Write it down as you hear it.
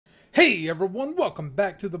Hey everyone, welcome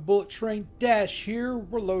back to the Bullet Train Dash here.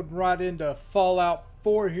 We're loading right into Fallout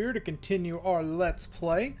 4 here to continue our Let's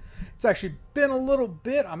Play. It's actually been a little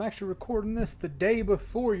bit. I'm actually recording this the day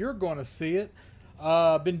before you're going to see it.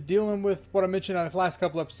 I've been dealing with what I mentioned on the last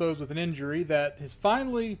couple episodes with an injury that has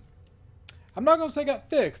finally, I'm not going to say got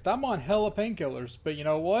fixed. I'm on hella painkillers, but you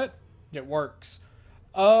know what? It works.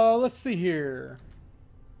 Let's see here.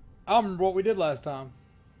 I don't remember what we did last time.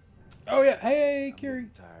 Oh yeah, hey Kiri.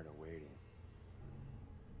 Tired of waiting.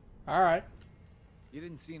 All right. You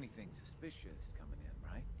didn't see anything suspicious coming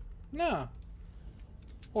in, right? No.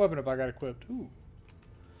 What weapon have I got equipped? Ooh.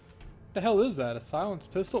 The hell is that? A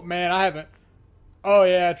silenced pistol? Man, I haven't. Oh,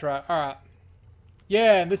 yeah, that's right. Alright.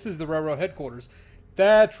 Yeah, and this is the railroad headquarters.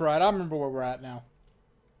 That's right. I remember where we're at now.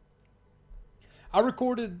 I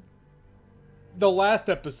recorded the last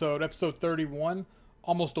episode, episode 31,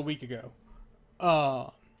 almost a week ago.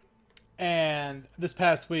 And this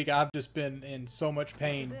past week, I've just been in so much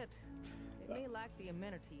pain. This is it. It may lack the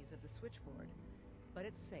amenities of the switchboard, but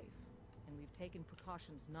it's safe, and we've taken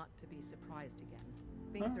precautions not to be surprised again.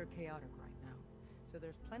 Things are chaotic right now, so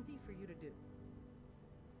there's plenty for you to do.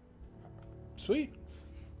 Sweet.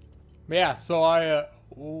 Yeah, so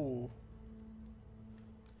ooh.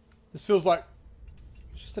 This feels like,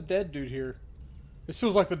 it's just a dead dude here. This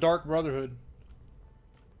feels like the Dark Brotherhood.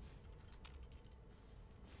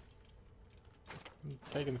 I'm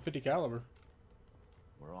taking the 50 caliber.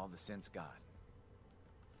 We're all the sense got.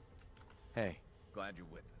 Hey, Glad you're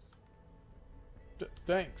with us.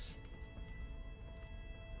 Thanks.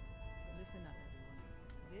 Listen up, everyone.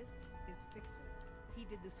 This is Fixer. He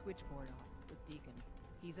did the switchboard off with Deacon.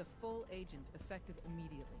 He's a full agent, effective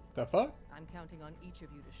immediately. The fuck? I'm counting on each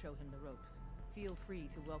of you to show him the ropes. Feel free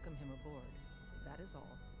to welcome him aboard. That is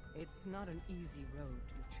all. It's not an easy road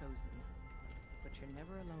you've chosen, but you're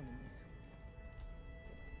never alone in this.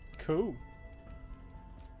 Cool.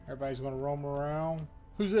 Everybody's gonna roam around.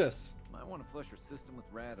 Who's this? Might want to flush your system with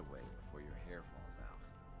Radaway before your hair falls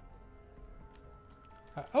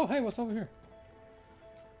out. Oh, hey, what's over here?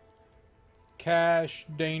 Cache,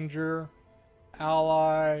 danger,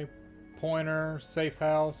 ally, pointer, safe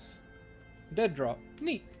house, dead drop.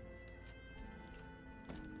 Neat.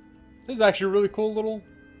 This is actually a really cool little...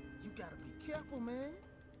 you gotta be careful, man.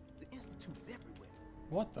 The Institute is everywhere.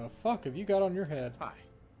 What the fuck have you got on your head? Hi.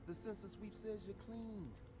 The sensor sweep says you're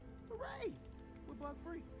clean. Hooray! We're bug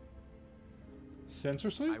free.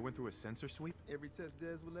 Sensor sweep? I went through a sensor sweep. Every test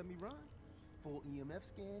Des will let me run. Full EMF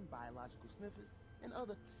scan, biological sniffers, and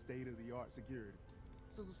other state-of-the-art security.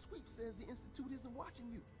 So the sweep says the Institute isn't watching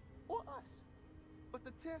you. Or us. But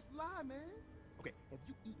the tests lie, man. Okay, have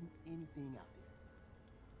you eaten anything out there?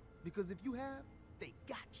 Because if you have, they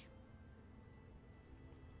got you.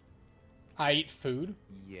 I eat food.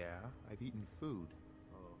 Yeah, I've eaten food.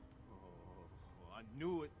 I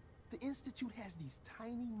knew it. The Institute has these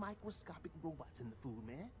tiny microscopic robots in the food,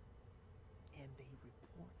 man. And they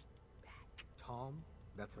report back. Tom,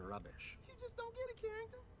 that's rubbish. You just don't get it,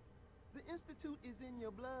 Carrington. The Institute is in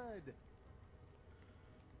your blood.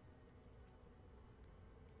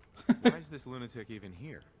 Why is this lunatic even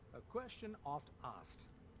here? A question oft asked.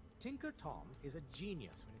 Tinker Tom is a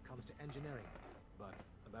genius when it comes to engineering, but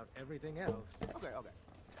about everything else... Okay.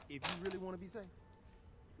 If you really want to be safe,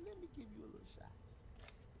 let me give you a little shot.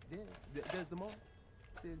 There's the moment.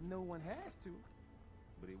 Says no one has to,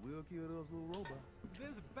 but it will kill those little robots.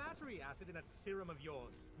 There's battery acid in that serum of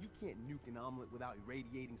yours. You can't nuke an omelet without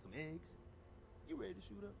irradiating some eggs. You ready to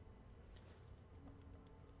shoot up?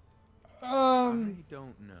 I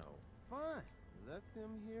don't know. Fine. Let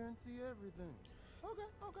them hear and see everything.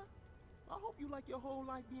 Okay. I hope you like your whole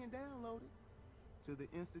life being downloaded to the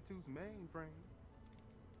Institute's mainframe.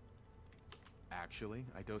 Actually,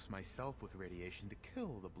 I dose myself with radiation to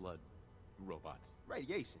kill the blood robots.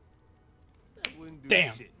 Radiation? That wouldn't do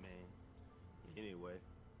Damn. shit, man. Anyway,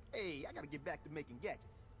 hey, I gotta get back to making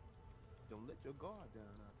gadgets. Don't let your guard down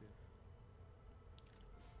out there.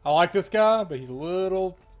 I like this guy, but he's a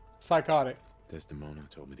little psychotic. Desdemona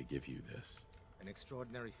told me to give you this. An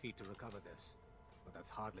extraordinary feat to recover this, but that's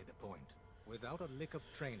hardly the point. Without a lick of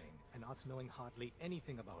training, and us knowing hardly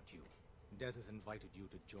anything about you, Des has invited you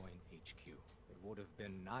to join HQ. It would have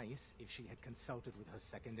been nice if she had consulted with her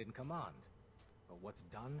second-in-command. But what's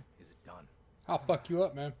done is done. I'll fuck you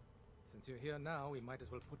up, man. Since you're here now, we might as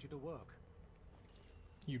well put you to work.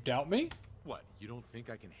 You doubt me? What, you don't think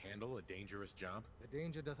I can handle a dangerous job? The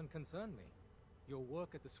danger doesn't concern me. Your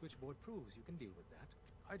work at the switchboard proves you can deal with that.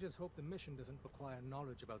 I just hope the mission doesn't require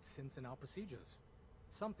knowledge about synths and our procedures.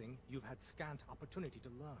 Something you've had scant opportunity to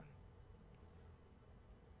learn.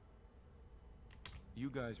 You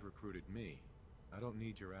guys recruited me. I don't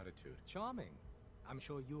need your attitude. Charming. I'm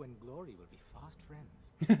sure you and Glory will be fast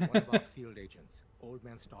friends. One of our field agents, Old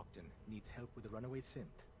Man Stockton, needs help with the runaway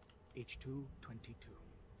synth. H222.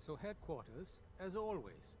 So headquarters, as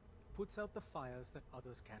always, puts out the fires that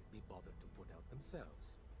others can't be bothered to put out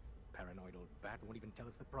themselves. Paranoid old bat won't even tell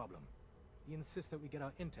us the problem. He insists that we get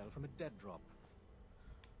our intel from a dead drop.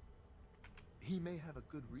 He may have a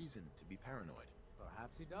good reason to be paranoid.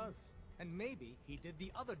 Perhaps he does. And maybe he did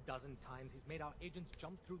the other dozen times he's made our agents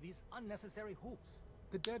jump through these unnecessary hoops.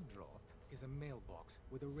 The dead drop is a mailbox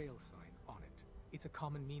with a rail sign on it. It's a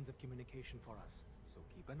common means of communication for us, so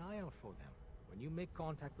keep an eye out for them. When you make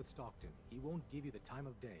contact with Stockton, he won't give you the time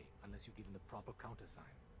of day unless you give him the proper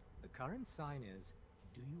countersign. The current sign is,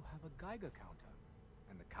 do you have a Geiger counter?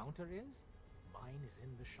 And the counter is, mine is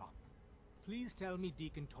in the shop. Please tell me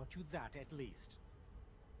Deacon taught you that at least.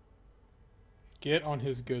 Get on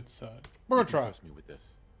his good side. We're gonna You can try. trust me with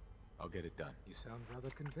this. I'll get it done. You sound rather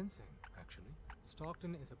convincing, actually.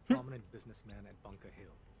 Stockton is a prominent businessman at Bunker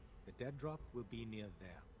Hill. The dead drop will be near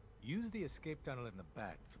there. Use the escape tunnel in the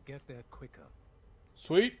back to get there quicker.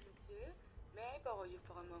 Sweet. Monsieur, may I borrow you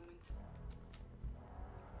for a moment?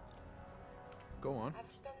 Go on. I've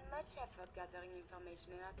spent much effort gathering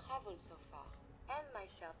information in our travels so far, and my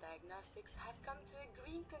self-diagnostics have come to a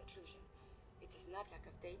green conclusion. It is not lack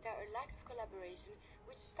of data or lack of collaboration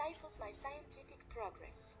which stifles my scientific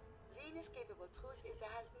progress. The inescapable truth is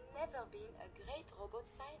there has never been a great robot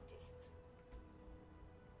scientist.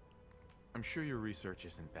 I'm sure your research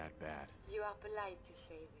isn't that bad. You are polite to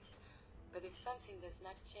say this, but if something does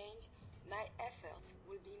not change, my efforts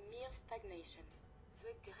will be mere stagnation.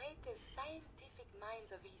 The greatest scientific minds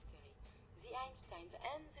of history, the Einsteins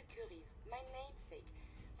and the Curies, my namesake,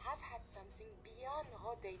 have had something beyond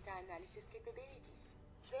raw data analysis capabilities.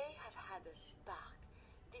 They have had a spark.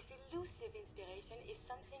 This elusive inspiration is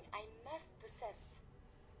something I must possess.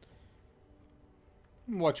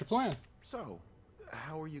 What's your plan? So,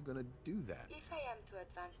 how are you gonna do that? If I am to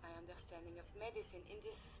advance my understanding of medicine in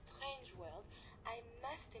this strange world, I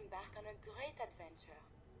must embark on a great adventure.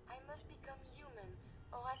 I must become human,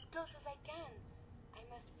 or as close as I can. I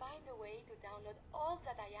must find a way to download all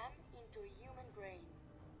that I am into a human brain.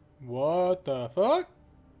 What the fuck?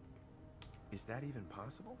 Is that even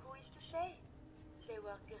possible? Who is to say? There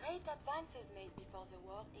were great advances made before the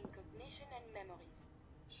war in cognition and memories.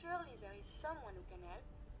 Surely there is someone who can help,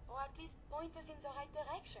 or at least point us in the right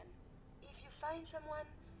direction. If you find someone,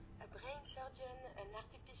 a brain surgeon, an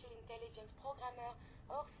artificial intelligence programmer,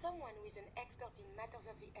 or someone who is an expert in matters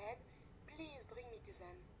of the head, please bring me to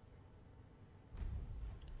them.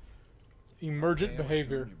 Emergent Okay, I'm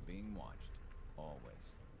behavior. assuming you're being watched.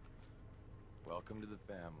 Always. Welcome to the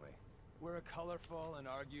family. We're a colorful and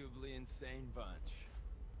arguably insane bunch.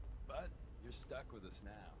 But you're stuck with us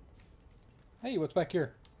now. Hey, what's back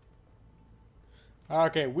here?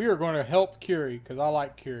 Okay, we are going to help Curie, because I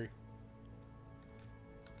like Curie.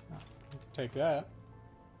 Take that.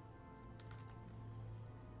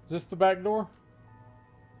 Is this the back door?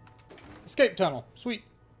 Escape tunnel. Sweet.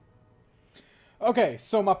 Okay,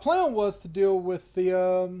 so my plan was to deal with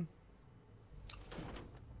the,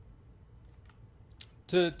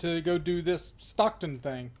 to go do this Stockton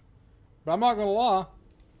thing. But I'm not going to lie.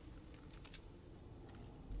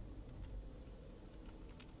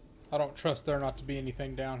 I don't trust there not to be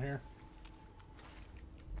anything down here.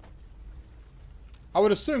 I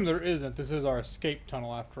would assume there isn't. This is our escape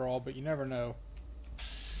tunnel after all, but you never know.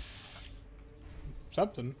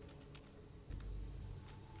 Something.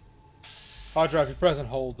 Roger, if you press and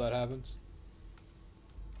hold, that happens.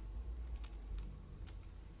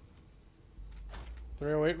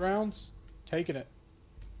 .308 rounds? Taking it.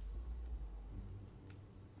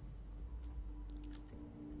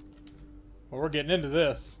 Well, we're getting into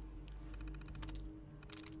this.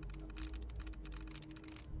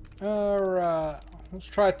 Alright, let's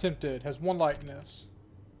try Attempted. Has one likeness.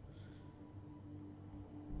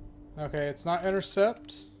 Okay, it's not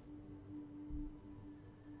Intercept.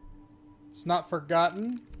 It's not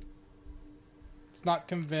Forgotten. It's not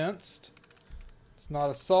Convinced. It's not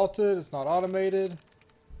Assaulted. It's not Automated.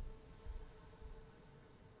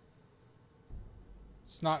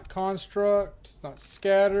 It's not Construct. It's not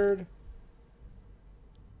Scattered.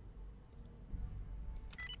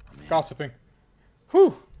 Gossiping.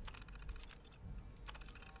 Whew!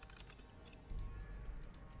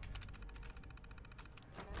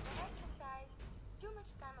 Exercise. Too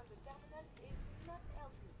much time on the terminal is not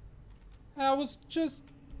healthy. I was just...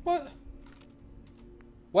 What?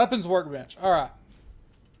 Weapons workbench. Alright.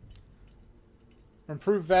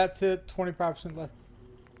 Improved VATS hit. 25% less.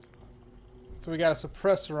 So we got a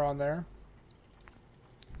suppressor on there.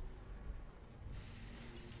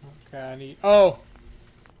 Okay, I need... Oh!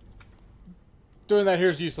 Doing that here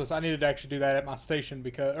is useless. I needed to actually do that at my station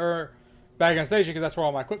because... Or, back on station because that's where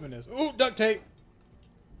all my equipment is. Ooh, duct tape!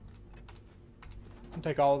 I'll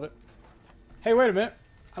take all of it. Hey, wait a minute.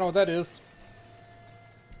 I know what that is.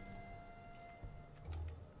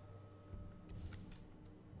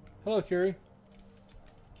 Hello, Curie.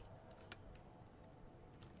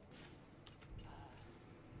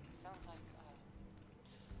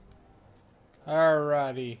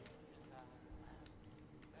 Alrighty.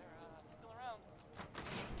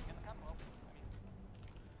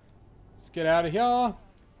 Let's get out of here.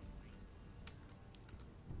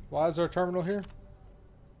 Why is there a terminal here?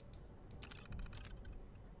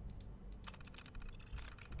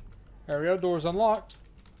 There we go. Door's unlocked.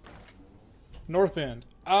 North end.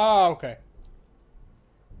 Ah, okay.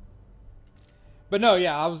 But no,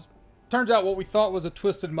 yeah, turns out what we thought was a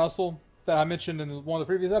twisted muscle that I mentioned in one of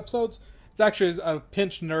the previous episodes, it's actually a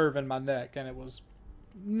pinched nerve in my neck, and it was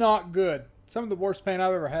not good. Some of the worst pain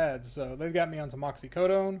I've ever had. So they've got me on some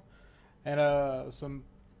oxycodone and some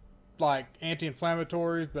like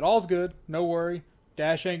anti-inflammatories, but all's good. No worry.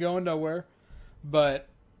 Dash ain't going nowhere. But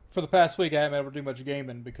for the past week, I haven't been able to do much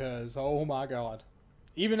gaming because, oh my god.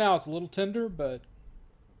 Even now, it's a little tender, but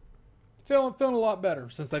feeling a lot better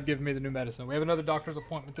since they've given me the new medicine. We have another doctor's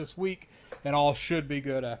appointment this week, and all should be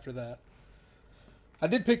good after that. I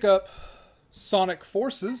did pick up Sonic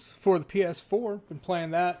Forces for the PS4. Been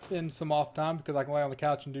playing that in some off time because I can lay on the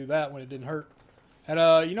couch and do that when it didn't hurt.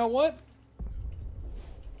 And you know what?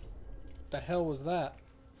 The hell was that?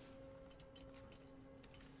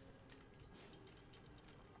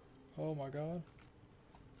 Oh my god.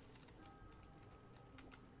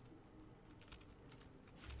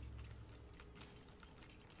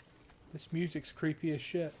 This music's creepy as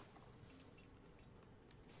shit.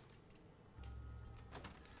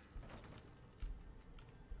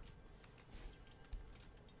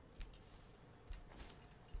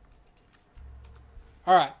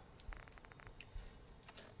 Alright.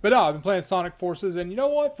 But no, I've been playing Sonic Forces, and you know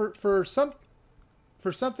what? For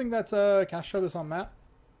something that's can I show this on map?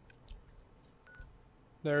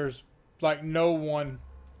 There's like no one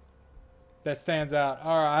that stands out.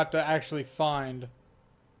 Alright, I have to actually find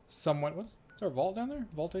someone. Is there a vault down there?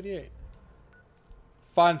 Vault 88.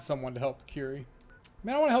 Find someone to help Curie.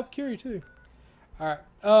 Man, I want to help Curie too. Alright.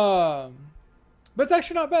 But it's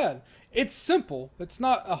actually not bad. It's simple. It's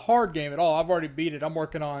not a hard game at all. I've already beat it. I'm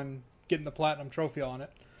working on getting the platinum trophy on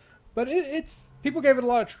it. But it's... People gave it a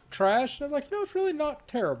lot of trash. And I was like, you know, it's really not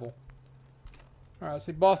terrible. Alright, let's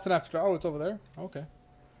see. Boston After Dark. Oh, it's over there. Okay.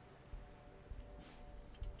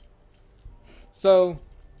 So,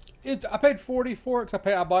 I paid $40 for it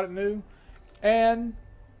because I bought it new. And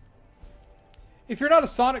if you're not a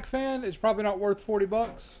Sonic fan, it's probably not worth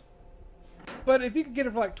 $40. But if you could get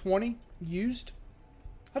it for like 20 used,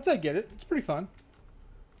 I'd say get it. It's pretty fun.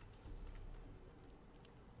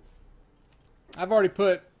 I'll probably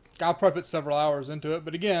put several hours into it,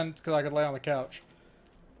 but again, it's because I could lay on the couch.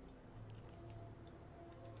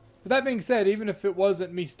 But that being said, even if it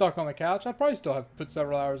wasn't me stuck on the couch, I'd probably still have put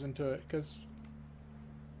several hours into it, because...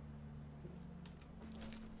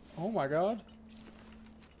 Oh my god.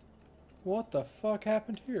 What the fuck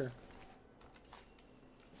happened here?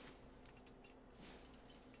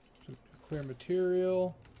 Some nuclear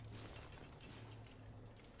material.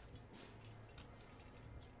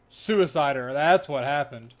 Suicider, that's what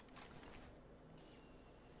happened.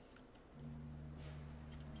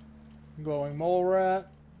 Glowing mole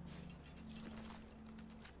rat.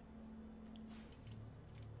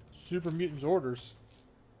 Super Mutants orders.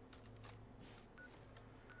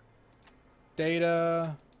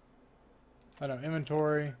 Data. I don't know,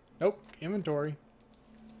 inventory. Nope, inventory.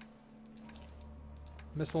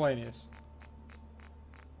 Miscellaneous.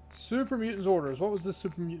 Super Mutants orders. What was this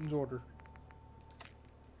Super Mutants order?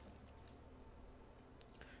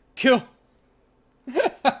 Kill.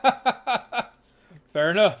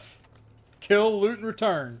 Fair enough. Kill, loot, and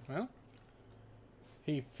return. Well,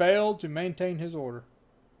 he failed to maintain his order.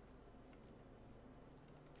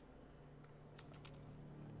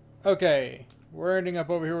 Okay, we're ending up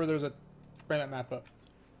over here where there's a... Bring that map up.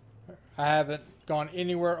 I haven't gone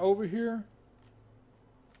anywhere over here.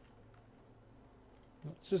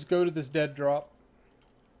 Let's just go to this dead drop.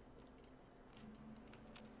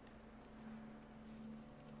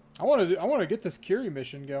 I want to get this Curie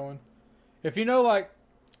mission going. If you know, like,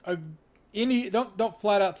 don't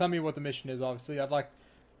flat out tell me what the mission is. Obviously, I'd like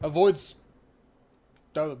avoid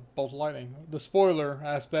bolt of lightning, the spoiler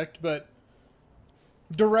aspect, but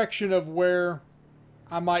direction of where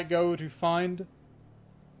I might go to find,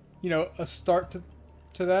 you know, a start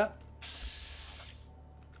to that.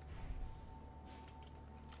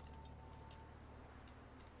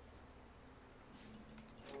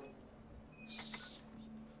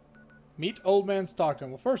 Meet Old Man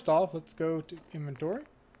Stockton. Well, first off, let's go to inventory.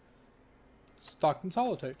 Stockton's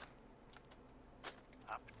holotape.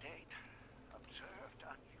 Update. Observed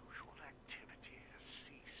unusual activity has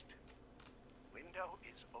ceased. Window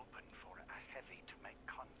is open for a heavy to make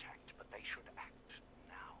contact, but they should act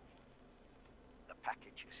now. The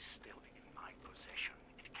package is still in my possession.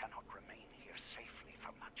 It cannot remain here safely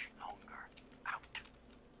for much longer. Out.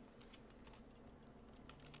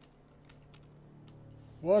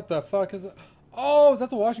 What the fuck is that? Oh, is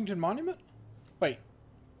that the Washington Monument? Wait.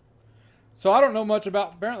 So I don't know much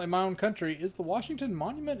about, apparently, my own country. Is the Washington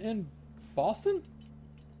Monument in Boston?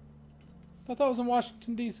 I thought that was in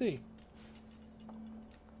Washington, D.C.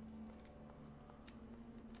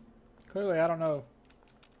 Clearly, I don't know.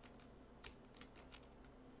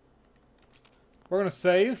 We're going to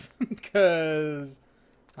save, because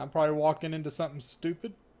I'm probably walking into something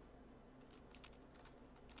stupid.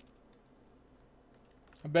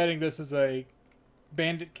 I'm betting this is a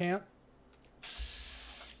bandit camp.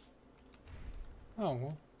 Oh,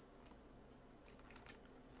 well.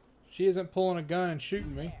 She isn't pulling a gun and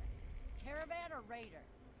shooting me. Caravan or raider?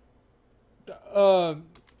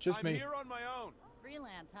 Just I'm me. here on my own.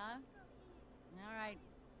 Freelance, huh? All right.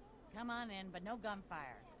 Come on in, but no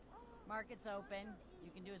gunfire. Market's open.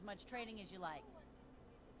 You can do as much trading as you like.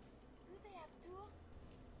 Do they have tools?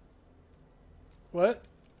 What?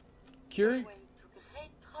 Curie? They went to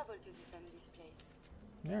great trouble to defend this place.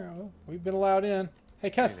 Yeah, well, we've been allowed in.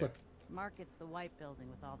 Hey, Kessler. Market's the white building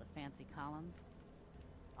with all the fancy columns.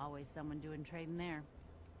 Always someone doing trading there.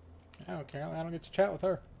 I don't care. I don't get to chat with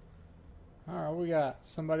her. Alright, what we got?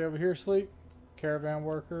 Somebody over here asleep? Caravan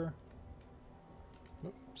worker.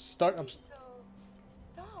 Nope, stuck. I'm It's so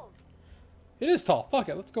tall. It is tall. Fuck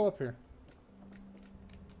it. Let's go up here.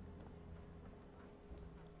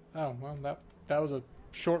 Oh, well, that was a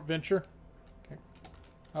short venture. Okay.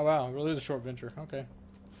 Oh, wow. It really is a short venture. Okay.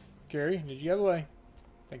 Gary, did you get out of the way?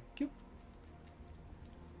 Thank you.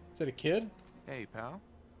 Is that a kid? Hey, pal.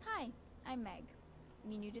 Hi, I'm Meg.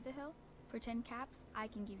 You new to the hill? For 10 caps, I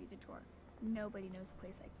can give you the tour. Nobody knows a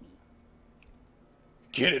place like me.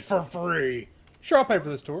 Get it for free. Sure, I'll pay for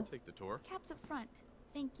this tour. Take the tour. Caps up front.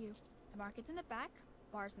 Thank you. The market's in the back,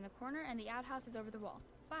 bars in the corner, and the outhouse is over the wall.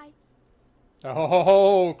 Bye.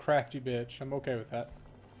 Oh, crafty bitch. I'm okay with that.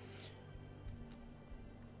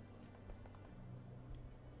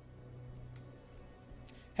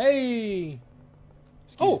 Hey!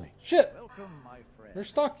 Excuse me. Shit! Welcome, my friend. There's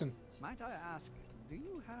Stockton. Might I ask, do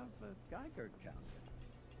you have a Geiger counter?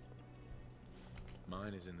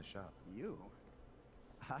 Mine is in the shop. You?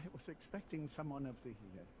 I was expecting someone of the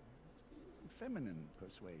feminine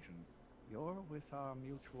persuasion. You're with our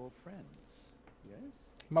mutual friends, yes?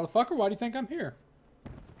 Motherfucker, why do you think I'm here?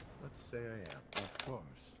 Let's say I am. Of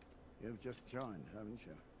course. You've just joined, haven't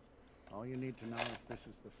you? All you need to know is this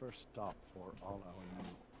is the first stop for all our new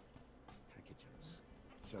packages.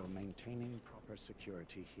 So maintaining proper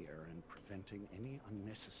security here and preventing any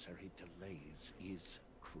unnecessary delays is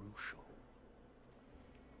crucial.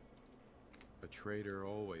 A trader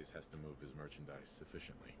always has to move his merchandise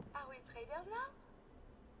sufficiently. Are we traders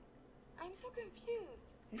now? I'm so confused.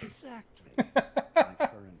 Exactly. My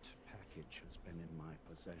current package has been in my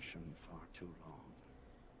possession far too long.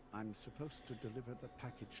 I'm supposed to deliver the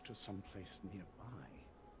package to someplace nearby,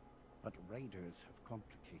 but raiders have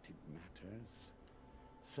complicated matters.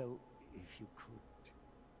 So, if you could...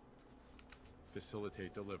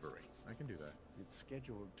 Facilitate delivery. I can do that. It's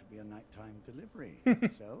scheduled to be a nighttime delivery,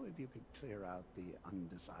 so if you could clear out the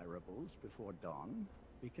undesirables before dawn,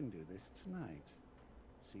 we can do this tonight.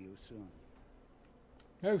 See you soon.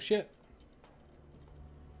 Oh, shit.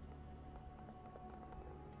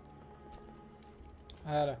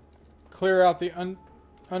 I had to clear out the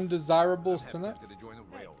undesirables tonight. To join the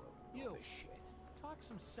railroad. You. Talk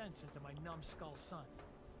some sense into my numbskull son.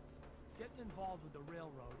 Getting involved with the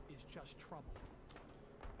railroad is just trouble.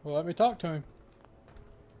 Well, let me talk to him.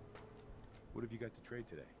 What have you got to trade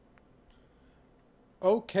today?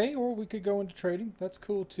 Okay, or we could go into trading. That's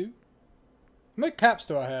cool, too. How many caps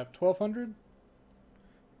do I have? 1,200?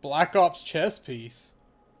 Black Ops chess piece.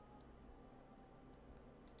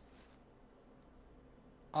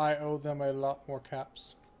 I owe them a lot more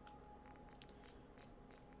caps.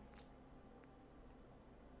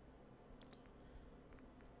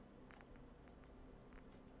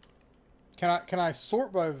 Can I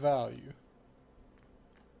sort by value?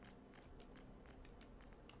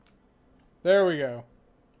 There we go.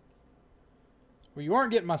 Well, you aren't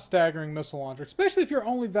getting my staggering missile launcher, especially if you're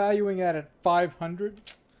only valuing it at 500.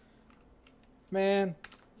 Man.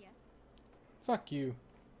 Yes. Fuck you.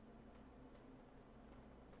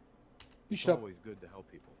 You It's should. always good to help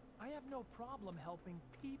people. I have no problem helping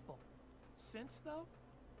people. Since, though?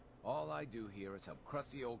 All I do here is help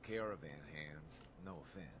crusty old caravan hands, no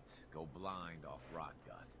offense, go blind off rot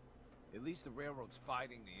gut. At least the railroad's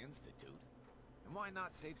fighting the Institute. And why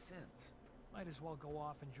not save sins? Might as well go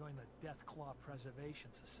off and join the Deathclaw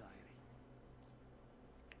Preservation Society.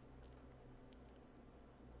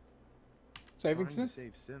 Saving Trying sins? to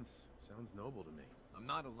save synths sounds noble to me. I'm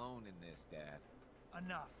not alone in this, Dad.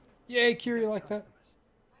 Enough. Yay, Curie, like that. I was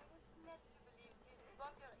led to believe this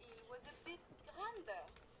Bunker Inn was a bit grander.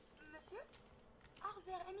 Monsieur, are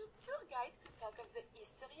there any tour guides to talk of the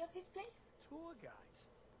history of this place? Tour guides?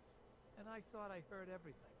 And I thought I heard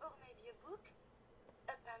everything. Or maybe a book?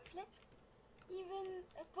 A pamphlet? Even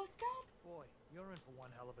a postcard? Boy, you're in for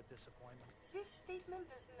one hell of a disappointment. This statement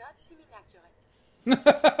does not seem inaccurate.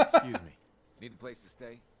 Excuse me. Need a place to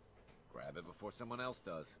stay? Grab it before someone else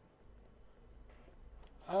does.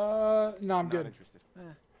 No, I'm Not good. interested.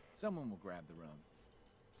 Someone will grab the room.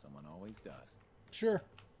 Someone always does. Sure.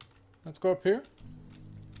 Let's go up here.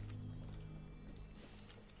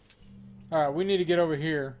 Alright, we need to get over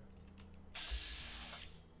here.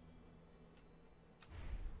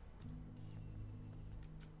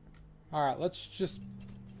 Alright, let's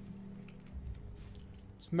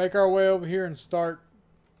make our way over here and start.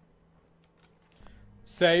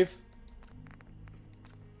 Save.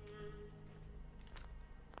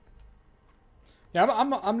 Yeah,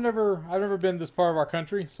 I've never been this part of our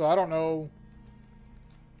country, so I don't know.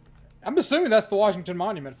 I'm assuming that's the Washington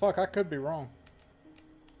Monument. Fuck, I could be wrong.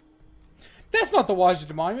 That's not the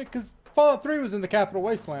Washington Monument, because Fallout 3 was in the Capital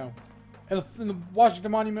Wasteland, and the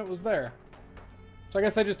Washington Monument was there. So I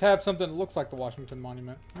guess I just have something that looks like the Washington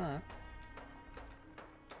Monument. All right.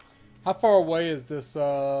 How far away is this?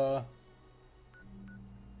 Why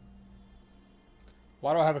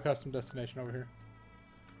do I have a custom destination over here?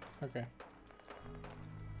 Okay.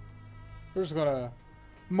 We're just gonna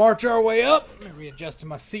march our way up. Let me readjust to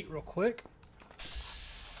my seat real quick.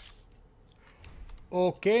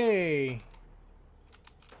 Okay.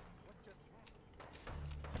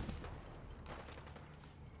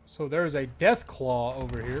 So there's a Deathclaw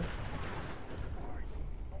over here.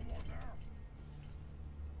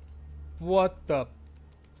 What the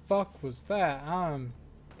fuck was that? I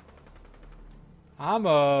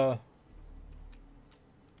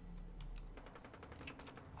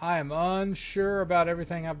am unsure about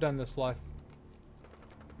everything I've done this life.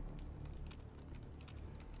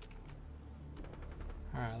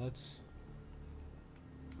 Alright, let's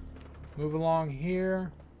move along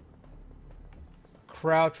here.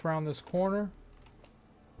 Crouch around this corner.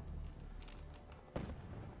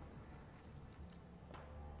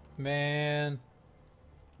 Man.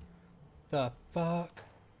 The fuck?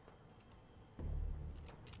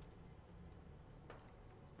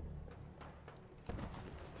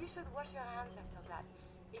 You should wash your hands after that.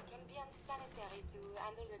 It can be unsanitary to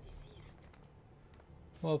handle the deceased.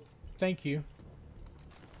 Well, thank you.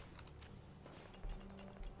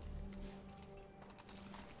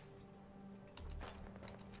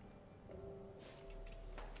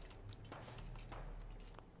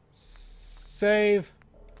 Save.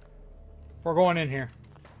 We're going in here.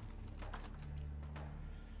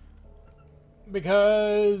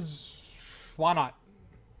 Because why not?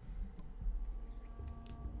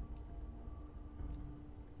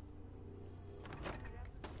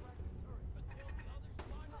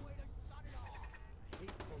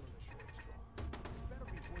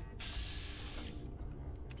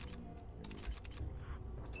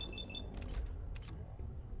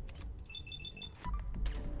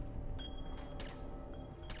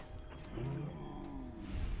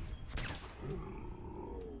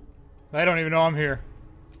 They don't even know I'm here.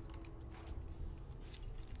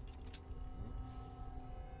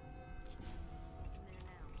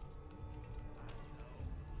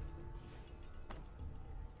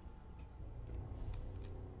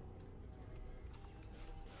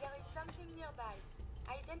 There is something nearby.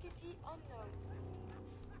 Identity unknown.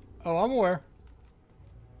 Oh, I'm aware.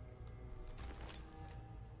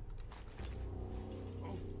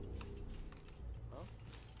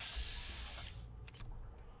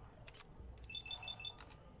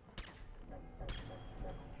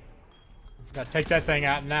 Gotta take that thing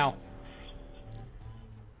out now.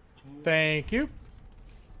 Thank you.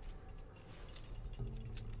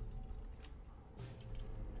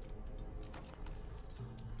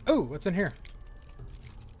 Oh, what's in here?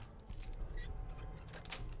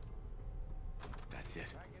 That's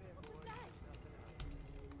it.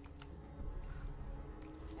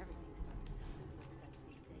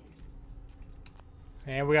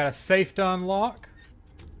 And we got a safe to unlock.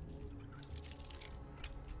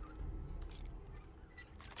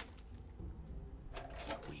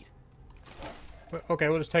 Okay,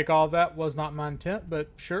 we'll just take all of that. Was not my intent, but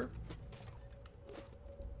sure.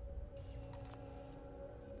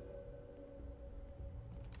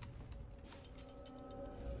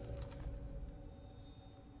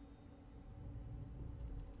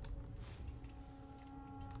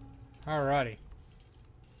 Alrighty.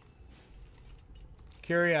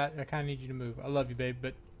 Carrie, I kind of need you to move. I love you, babe,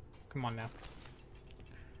 but come on now.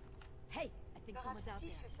 Hey, I think someone's out there.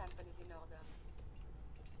 Tissue sample is in order.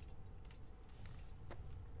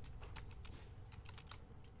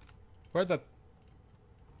 Where the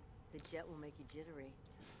jet will make you jittery.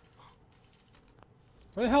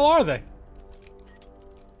 Where the hell are they?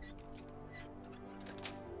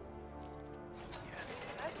 Yes.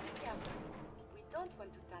 Must be careful. We don't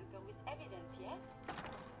want to tamper with evidence, yes?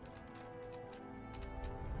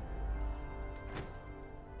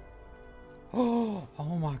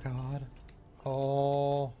 Oh my god.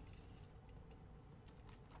 Oh.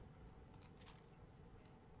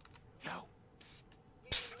 Yo. Psst.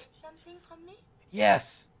 Psst. You need something from me?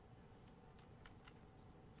 Yes.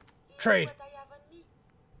 Trade. What I have on me.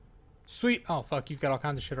 Sweet. Oh fuck, you've got all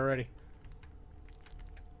kinds of shit already.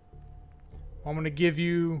 I'm gonna give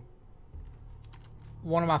you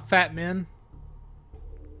one of my fat men.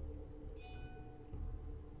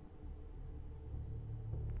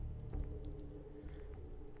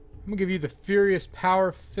 I'm gonna give you the Furious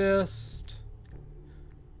Power Fist.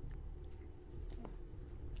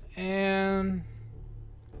 And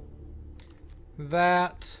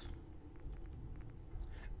that.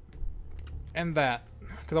 And that.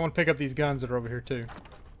 Because I want to pick up these guns that are over here too.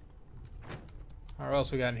 Alright, what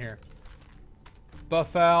else we got in here?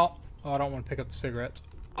 Buff out. Oh, I don't want to pick up the cigarettes.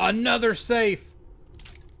 Another safe!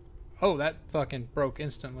 Oh, that fucking broke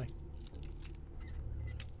instantly.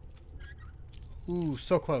 Ooh,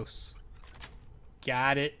 so close.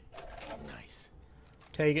 Got it. Nice.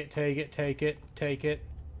 Take it, take it, take it, take it.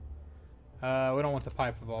 We don't want the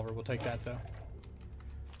pipe revolver. We'll take that, though.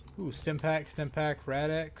 Ooh, stim pack,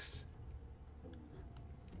 Rad-X.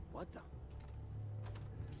 What the?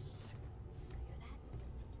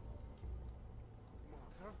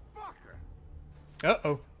 Motherfucker!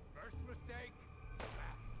 Uh-oh. First mistake.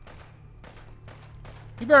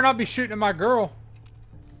 You better not be shooting at my girl.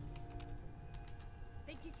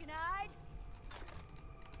 Think you can hide?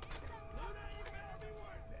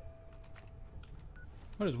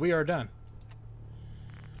 What is we are done?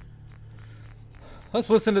 Let's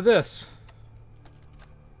listen to this.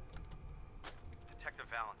 Detective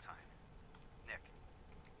Valentine. Nick.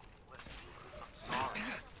 Listen, I'm sorry.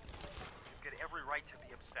 You've got every right to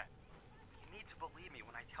be upset. You need to believe me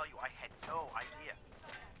when I tell you I had no idea.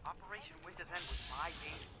 Operation Winter's End was my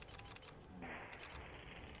baby.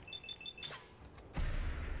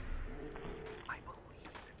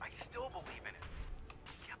 I still believe in it.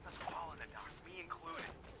 It kept us all in the dark, me included.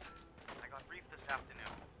 I got briefed this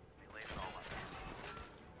afternoon. They laid it all out.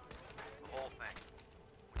 The whole thing.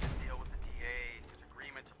 With his deal with the DA, his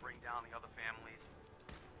agreement to bring down the other families,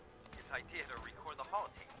 his idea to record the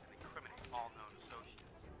holotapes and incriminate all known associates.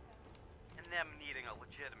 And them needing a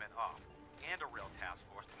legitimate op and a real task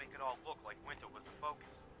force to make it all look like Winter was the focus.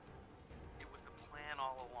 It was the plan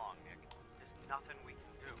all along, Nick. There's nothing we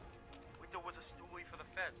can do. Winter was a stoolie for the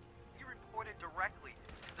feds. He reported directly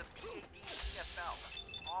to the PAD CFL,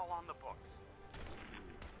 all on the books.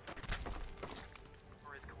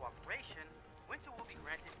 For his cooperation, Winter will be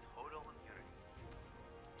granted total immunity.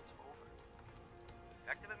 It's over.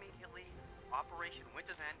 Effective immediately, Operation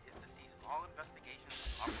Winter's End is to cease all investigations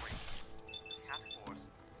and operations. The task force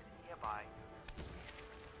is hereby.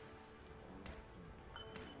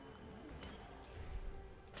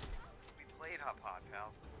 We played our part,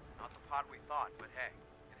 pal. Not the part we thought, but hey,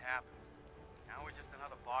 it happened. Now we're just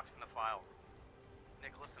another box in the file room.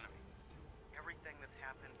 Nick, listen to me. Everything that's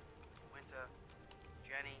happened, Winter,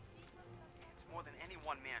 Jenny, it's more than any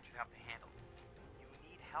one man should have to handle. You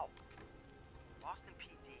need help. Boston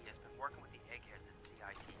PD has been working with the eggheads at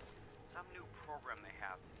CIT. Some new program they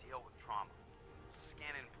have to deal with trauma.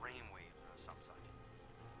 Scanning brainwaves or some such.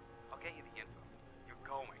 I'll get you the info. You're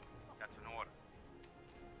going. That's an order.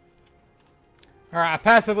 Alright, I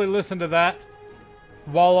passively listened to that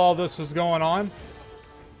while all this was going on.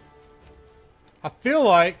 I feel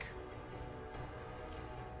like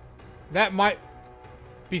that might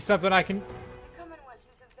be something I can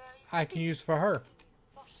use for her.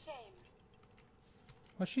 For shame.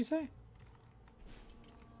 What'd she say?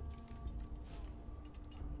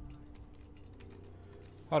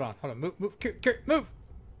 Hold on. Move, move!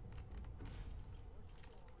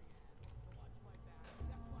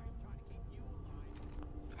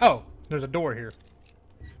 Oh, there's a door here.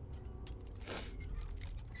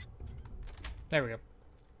 There we go.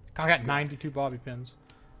 I got 92 bobby pins.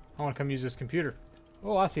 I want to come use this computer.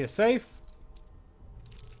 Oh, I see a safe.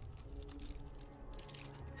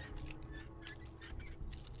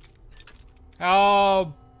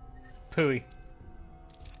 Oh, pooey.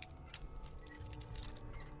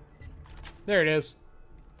 There it is.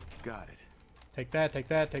 Got it. Take that, take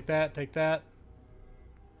that, take that, take that.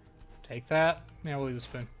 Take that. Yeah, we'll leave the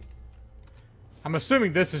spoon. I'm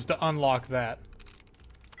assuming this is to unlock that.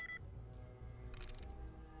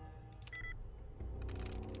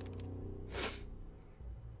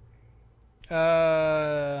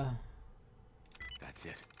 That's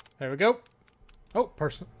it. There we go. Oh,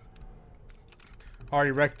 person.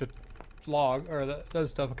 Already wrecked the log, or the other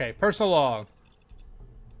stuff. Okay, personal log.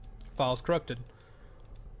 Files corrupted.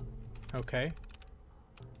 Okay.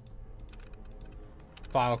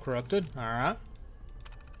 File corrupted. Alright.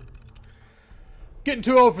 Getting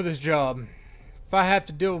too old for this job. If I have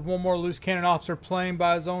to deal with one more loose cannon officer playing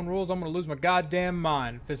by his own rules, I'm going to lose my goddamn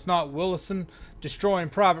mind. If it's not Willison destroying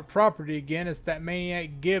private property again, it's that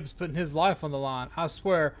maniac Gibbs putting his life on the line. I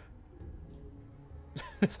swear,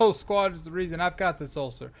 this whole squad is the reason I've got this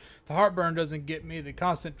ulcer. The heartburn doesn't get me. The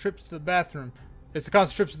constant trips to the bathroom. It's the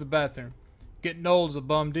constant trips to the bathroom. Getting old is a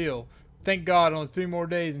bum deal. Thank God, only 3 more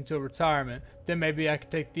days until retirement. Then maybe I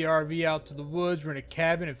could take the RV out to the woods, rent a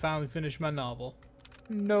cabin, and finally finish my novel.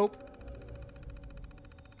 Nope.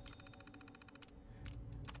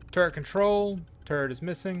 Turret control. Turret is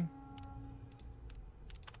missing.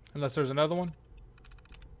 Unless there's another one.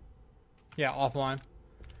 Yeah, offline.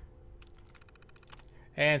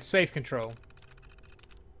 And safe control.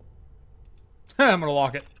 I'm gonna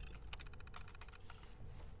lock it.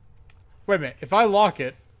 Wait a minute. If I lock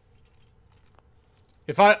it,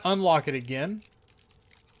 if I unlock it again,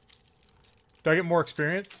 do I get more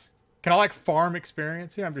experience? Can I like farm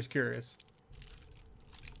experience here? I'm just curious.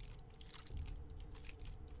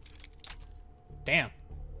 Damn.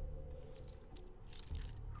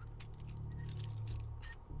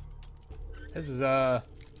 This is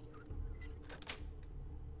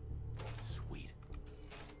sweet.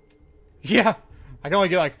 Yeah. I can only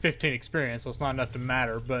get like 15 experience, so it's not enough to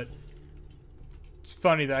matter, but it's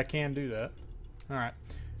funny that I can do that. Alright.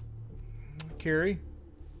 Carry.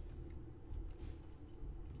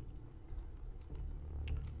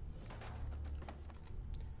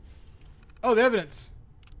 Oh, the evidence.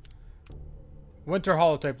 Winter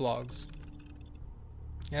holotape logs.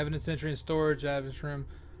 Evidence entry and storage, evidence room.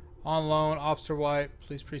 On loan, Officer White,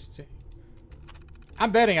 police precinct.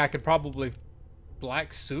 I'm betting I could probably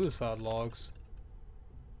black suicide logs.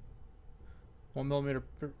 1mm,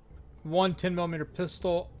 one 10mm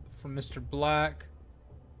pistol from Mr. Black.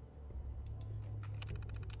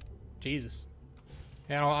 Jesus.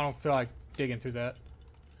 Yeah, I don't feel like digging through that.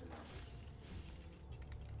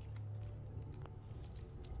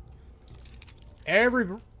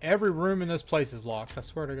 Every room in this place is locked. I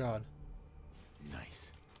swear to God.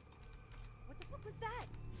 Nice. What the fuck was that?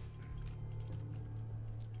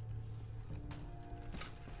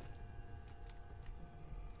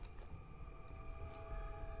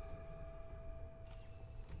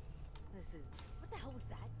 What the hell was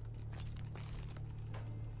that?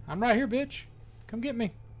 I'm right here, bitch. Come get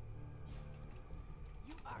me.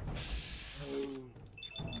 You are.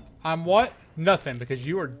 I'm what? Nothing, because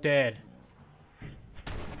you are dead.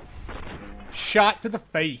 Shot to the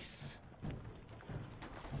face.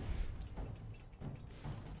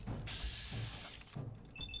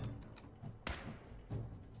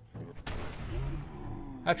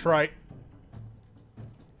 That's right.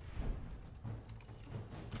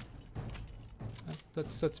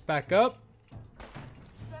 Let's back up.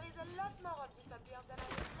 There is a lot more of this up here than I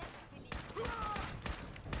would like to believe.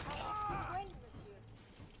 I have been well, monsieur.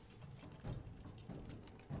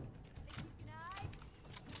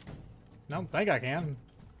 I don't think I can.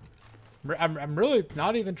 I'm really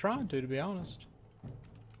not even trying to be honest.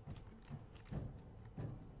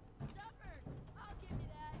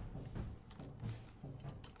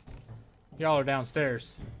 Y'all are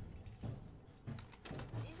downstairs.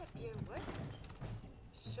 These appear worthless.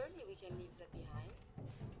 Surely we can leave that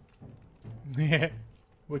behind. Yeah,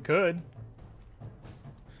 we could.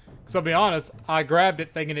 Because I'll be honest, I grabbed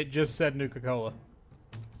it thinking it just said Nuka-Cola.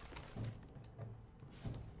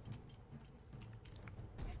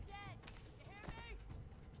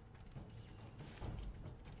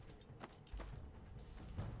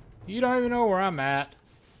 You don't even know where I'm at.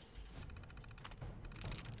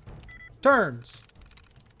 Turns.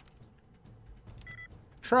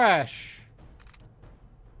 Trash.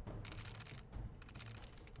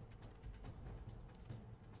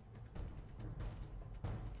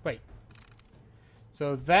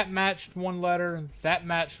 So that matched one letter. That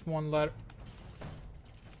matched one letter.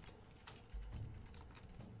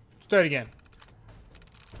 Let's do it again.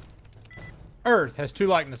 Earth has 2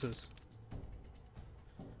 likenesses.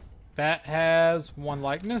 That has 1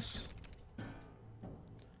 likeness.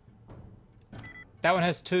 That one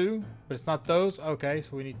has 2, but it's not those. Okay,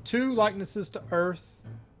 so we need 2 likenesses to Earth.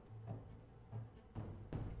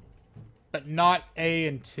 But not A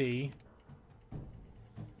and T.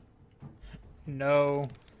 No.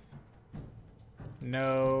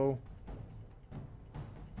 No.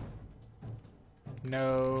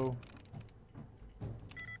 No.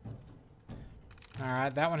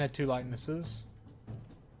 Alright, that one had 2 likenesses.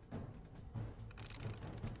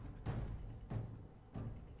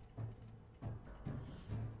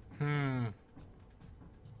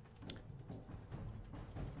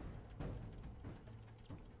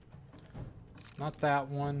 It's not that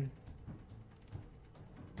one.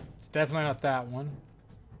 It's definitely not that one.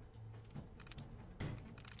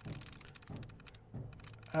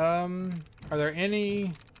 Are there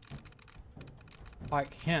any,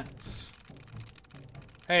 like, hints?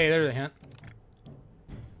 Hey, there's a hint.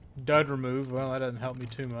 Dud removed. Well, that doesn't help me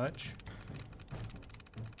too much.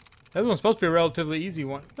 The other one's supposed to be a relatively easy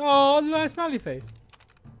one. Oh, nice smiley face.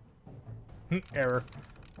 Error.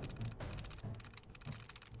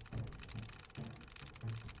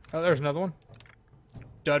 Oh, there's another one.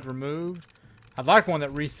 Dud removed. I'd like one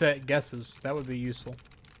that reset guesses. That would be useful.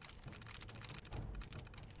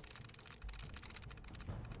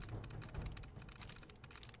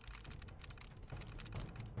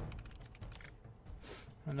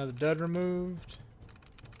 Another dud removed.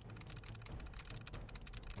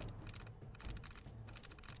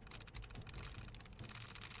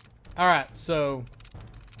 Alright, so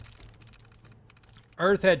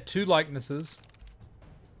Earth had 2 likenesses.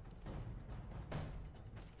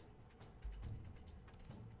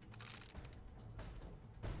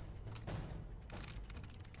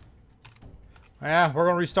 Yeah, we're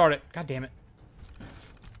gonna restart it. God damn it.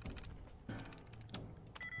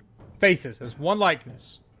 Faces has 1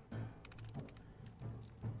 likeness.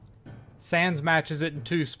 Sans matches it in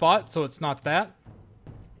 2 spots, so it's not that.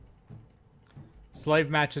 Slave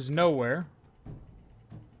matches nowhere.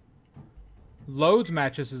 Loads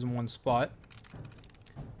matches is in 1 spot.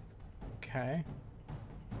 Okay.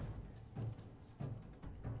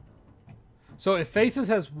 So if Faces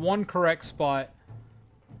has 1 correct spot,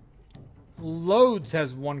 Loads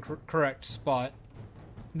has 1 correct spot,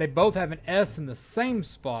 they both have an S in the same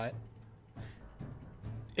spot,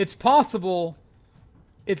 it's possible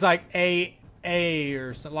it's like A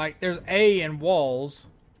or something. Like there's A in walls,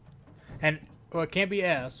 and well, it can't be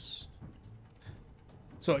S.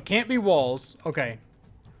 So it can't be walls. Okay.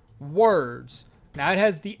 Words. Now it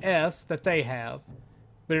has the S that they have,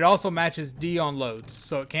 but it also matches D on loads,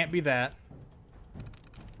 so it can't be that.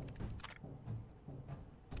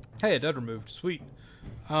 Hey, it did removed. Sweet.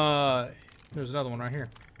 There's another one right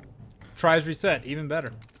here. Tries reset. Even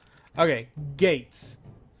better. Okay. Gates.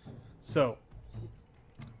 So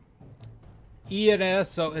E and S,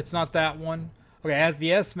 so it's not that one. Okay, has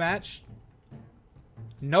the S matched.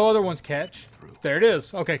 No other ones catch. There it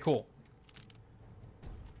is. Okay, cool.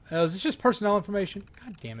 Is this just personnel information?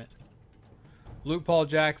 God damn it. Luke Paul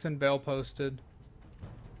Jackson, bail posted.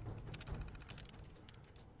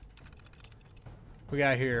 We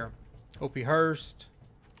got here Opie Hurst.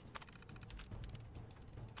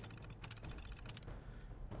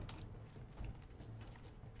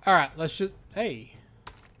 Alright, let's just... Hey.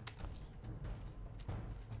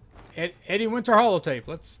 Eddie Winter holotape.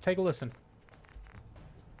 Let's take a listen.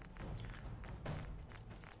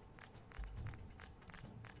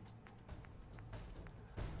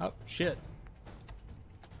 Oh, shit.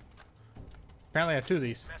 Apparently I have 2 of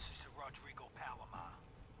these. Message to Rodrigo Palomar.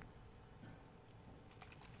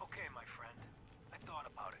 Okay, my friend. I thought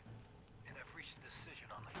about it, and I've reached a decision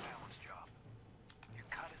on the Fallon's job. Your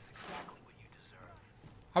cut is exactly what you deserve.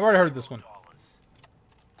 I've already heard this one.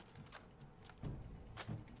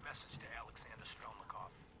 Message to Alexander Strelnikov.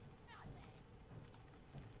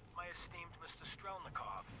 My esteemed Mr.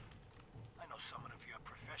 Strelnikov, I know someone of your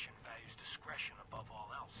profession values discretion above all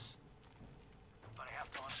else. But I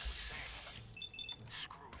have to honestly say,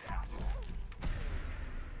 screw that.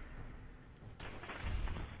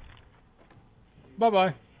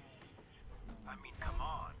 Bye-bye. I mean, come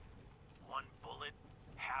on. 1 bullet,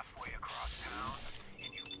 halfway across town,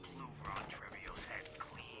 and you blew Ron Trevio's head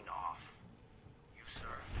clean off. You,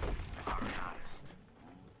 sir, are an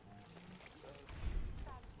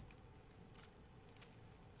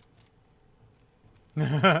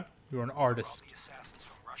artist. You're an artist. Are all the assassins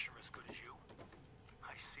from Russia as good as you?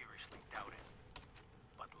 I seriously doubt it.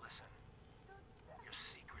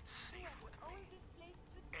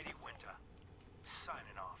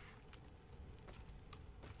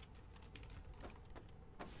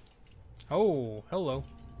 Oh, hello.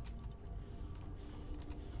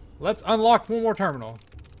 Let's unlock one more terminal.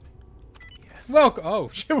 Yes. Welcome. Oh,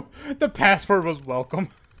 shit. The password was welcome.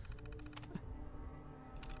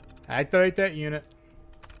 Activate that unit.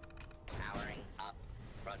 Powering up.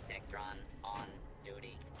 Protectron on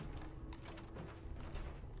duty.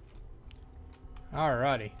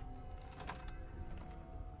 Alrighty.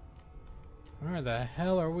 Where the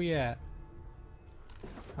hell are we at?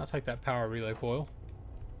 I'll take that power relay coil.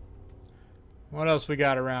 What else we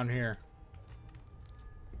got around here?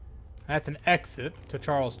 That's an exit to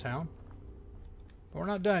Charlestown. But we're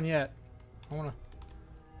not done yet. I want to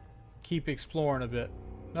keep exploring a bit.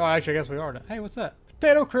 No, actually, I guess we are done. Hey, what's that?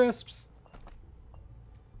 Potato crisps!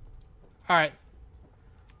 Alright.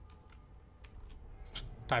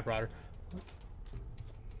 Typewriter.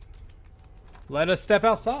 Let us step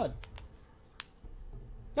outside.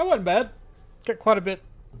 That wasn't bad. Got quite a bit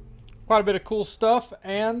of cool stuff,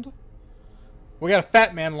 and we got a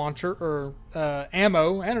Fat Man launcher, or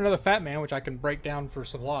ammo, and another Fat Man, which I can break down for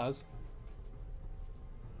supplies.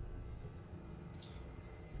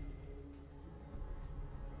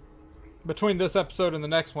 Between this episode and the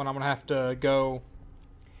next one, I'm going to have to go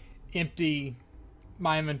empty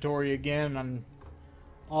my inventory again and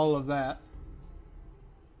all of that.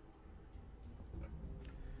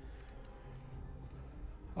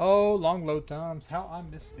 Oh, long load times. How I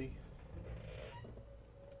miss thee.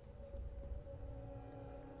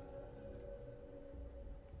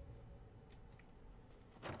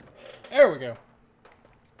 There we go.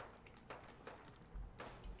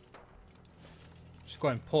 Just go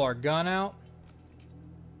ahead and pull our gun out.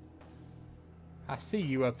 I see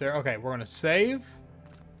you up there. Okay, we're going to save.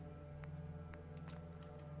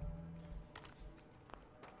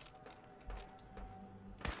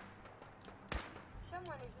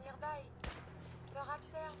 Someone is nearby. Perhaps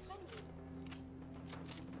they are friendly.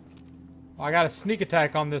 Well, I got a sneak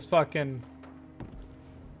attack on this fucking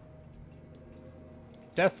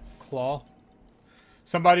Death Claw.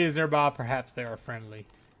 Somebody is nearby. Perhaps they are friendly.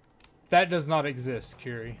 That does not exist,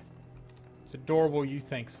 Curie. It's adorable you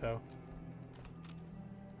think so.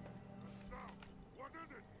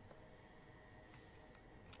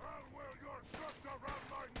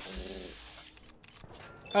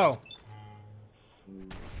 Oh.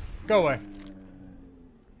 Go away.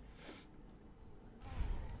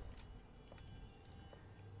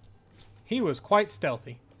 He was quite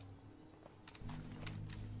stealthy.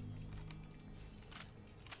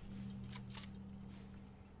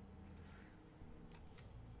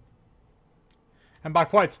 And by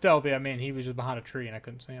quite stealthy, I mean he was just behind a tree and I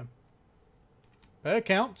couldn't see him. But it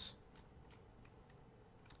counts.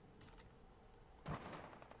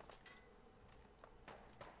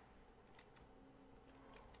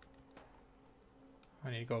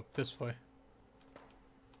 I need to go up this way.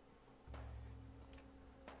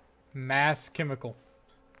 Mass chemical.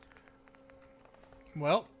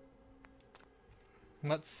 Well,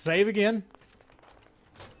 let's save again.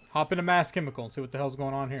 Hop into mass chemical and see what the hell's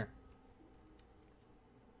going on here.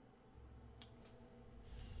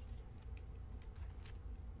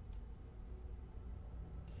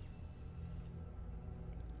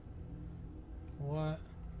 What?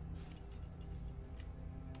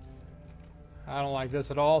 I don't like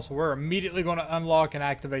this at all, so we're immediately going to unlock and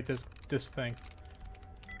activate this thing.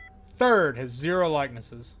 Third has 0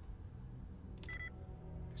 likenesses.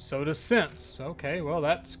 So does sense. Okay, well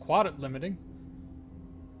that's quite limiting.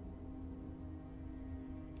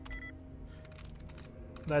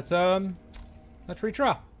 Let's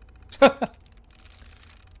retry.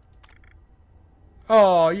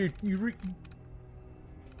 Oh, you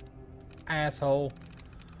asshole.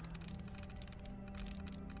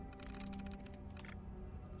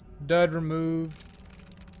 Dud removed.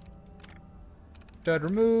 Dud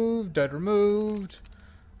removed. Dud removed.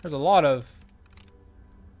 There's a lot of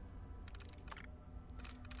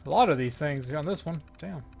these things on this one.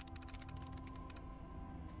 Damn.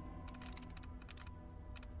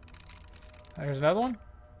 There's another one.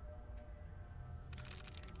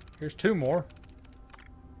 Here's 2 more.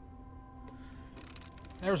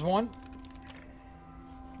 There's one.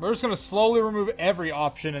 We're just going to slowly remove every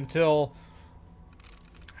option until...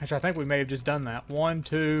 Actually, I think we may have just done that. 1,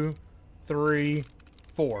 2, 3,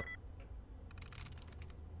 4.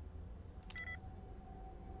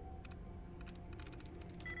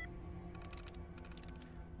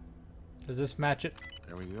 Does this match it?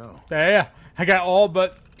 There we go. Yeah, I got all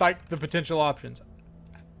but like the potential options.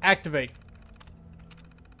 Activate.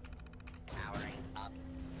 Powering up.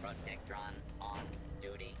 Protectron on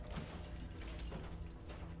duty.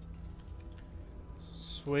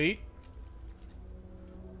 Sweet.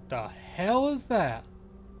 The hell is that?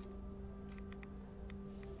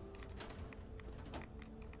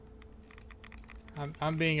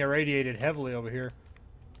 I'm being irradiated heavily over here.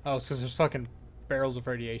 Oh, it's 'cause there's fucking barrels of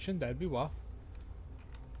radiation. That'd be why.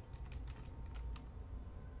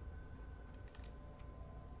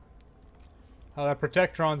 Oh, that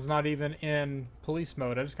Protectron's not even in police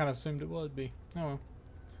mode. I just kind of assumed it would be. Oh well.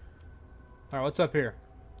 Alright, what's up here?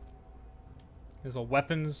 There's a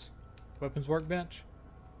weapons workbench?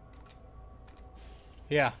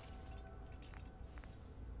 Yeah.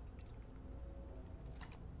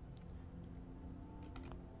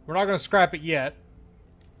 We're not going to scrap it yet.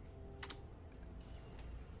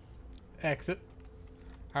 Exit.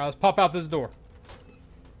 Alright, let's pop out this door.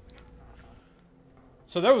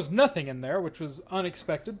 So there was nothing in there, which was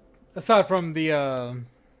unexpected. Aside from the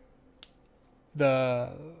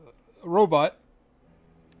robot.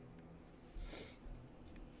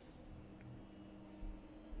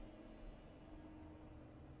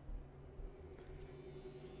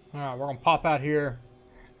 Alright, we're going to pop out here.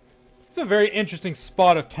 It's a very interesting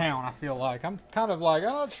spot of town, I feel like. I'm kind of like, I'm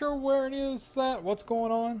not sure where it is at, what's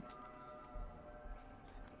going on.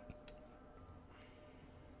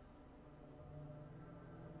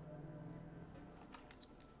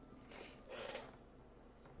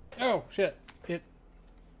 Oh, shit. It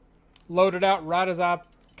loaded out right as I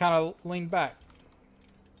kind of leaned back.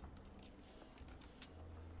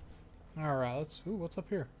 Alright, let's... Ooh, what's up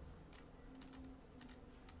here?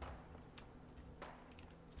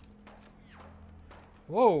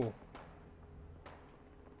 Whoa.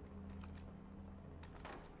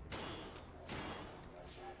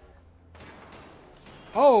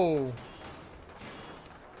 Oh.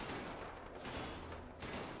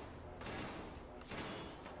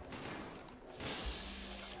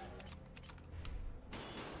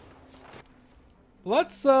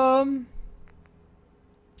 Let's go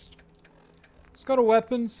to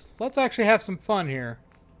weapons. Let's actually have some fun here.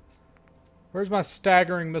 Where's my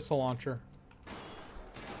staggering missile launcher?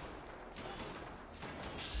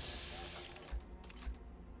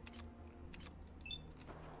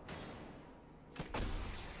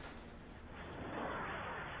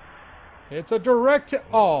 It's a direct hit.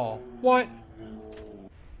 Oh, what?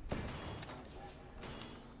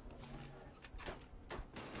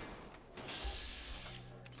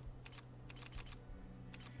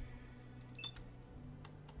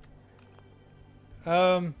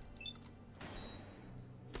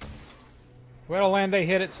 Well, land they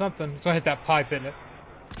hit it something. It's gonna hit that pipe, isn't it?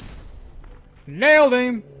 Nailed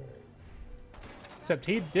him! Except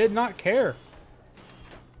he did not care.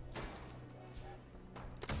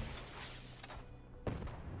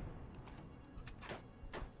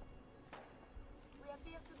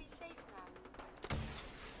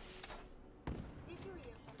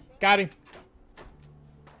 Got him.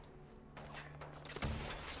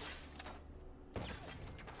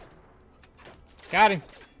 Got him.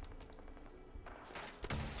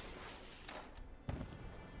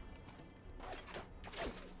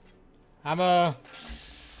 I'm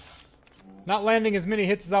not landing as many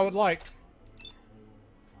hits as I would like.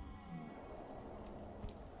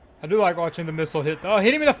 I do like watching the missile hit. Oh,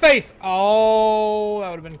 hit him in the face! Oh,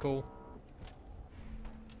 that would have been cool.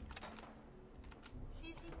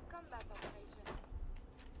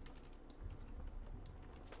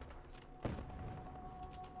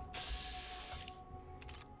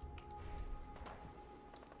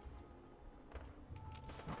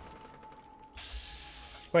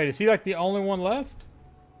 Wait, is he like the only one left?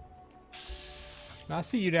 No, I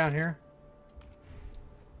see you down here.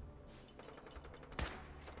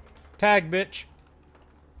 Tag, bitch.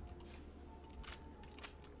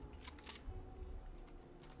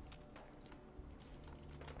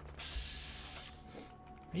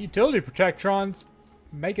 Utility Protectron's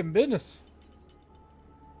making business.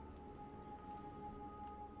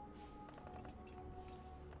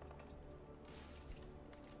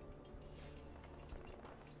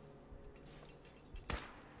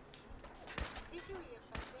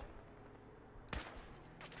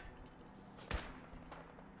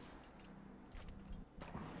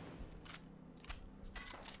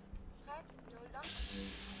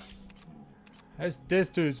 This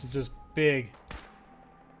dude's just big.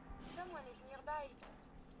 Someone is nearby.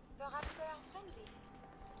 Perhaps they are friendly.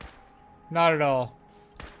 Not at all.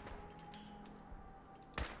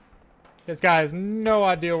 This guy has no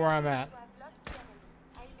idea where I'm at.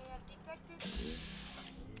 I may have detected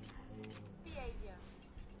behavior.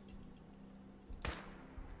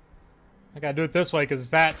 I gotta do it this way because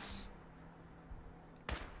VATS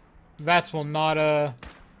will not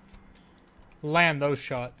land those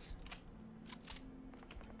shots.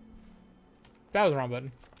 That was the wrong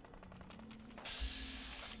button.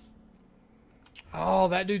 Oh,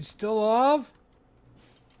 that dude's still alive?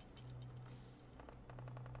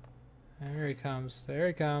 There he comes. There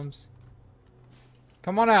he comes.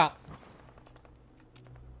 Come on out.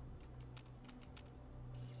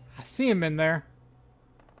 I see him in there.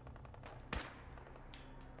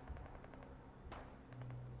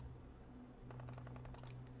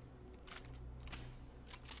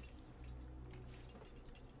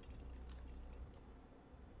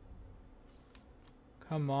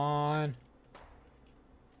 Come on.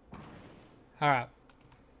 Alright.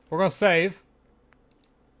 We're going to save.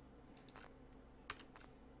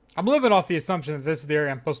 I'm living off the assumption that this is the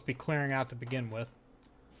area I'm supposed to be clearing out to begin with.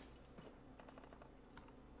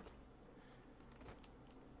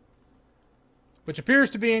 Which appears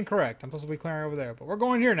to be incorrect. I'm supposed to be clearing over there, but we're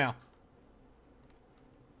going here now.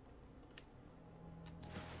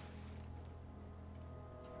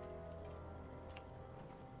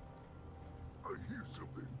 I hear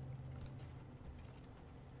something.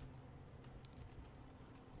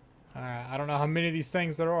 Alright, I don't know how many of these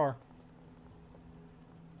things there are.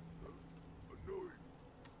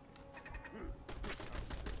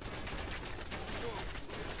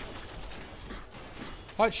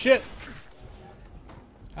 What shit?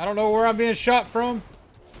 I don't know where I'm being shot from.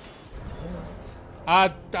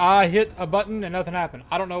 I hit a button and nothing happened.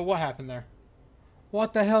 I don't know what happened there.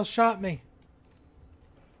 What the hell shot me?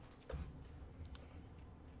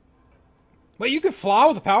 Wait, you can fly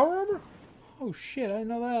with a power armor? Oh shit, I didn't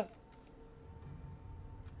know that.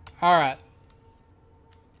 Alright.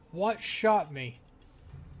 What shot me?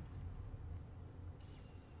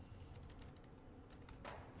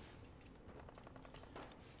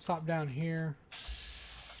 Stop down here.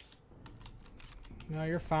 No,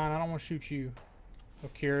 you're fine. I don't want to shoot you.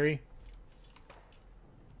 Okiri.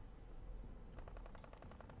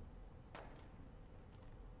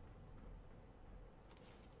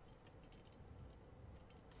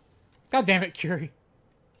 God damn it, Curie.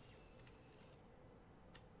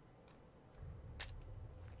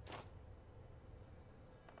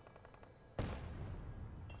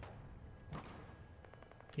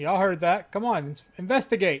 Y'all heard that. Come on,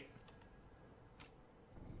 investigate.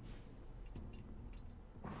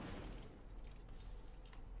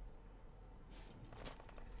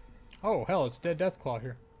 Oh, hell, it's Dead Deathclaw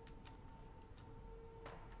here.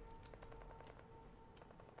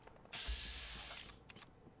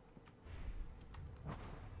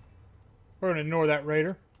 We're going to ignore that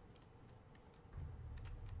raider.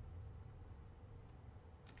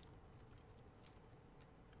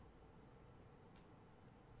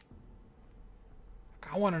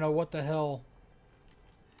 I want to know what the hell.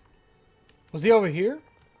 Was he over here?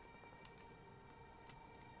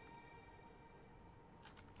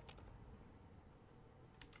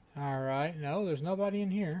 Alright, no, there's nobody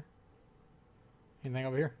in here. Anything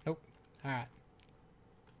over here? Nope. Alright.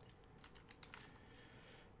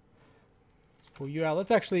 Let's pull you out.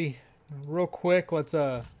 Let's actually, real quick, let's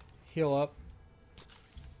heal up.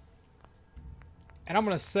 And I'm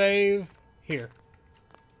going to save here.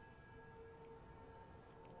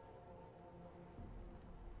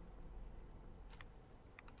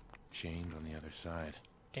 Chained on the other side.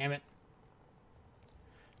 Damn it.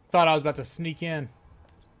 Thought I was about to sneak in.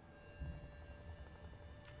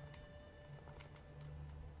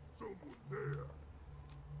 Someone there.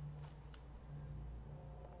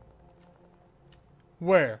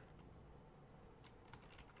 Where?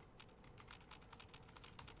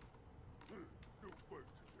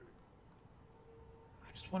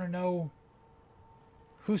 I just want to know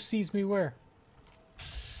who sees me where.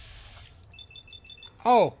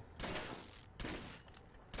 Oh.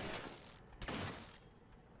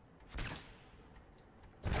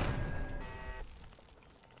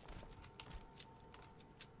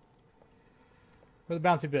 Where are the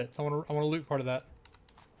bouncy bits? I want to loot part of that.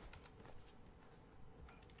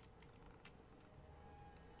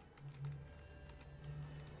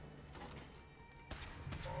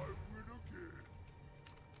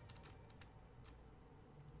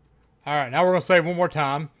 Alright, now we're going to save one more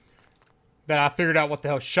time. That I figured out what the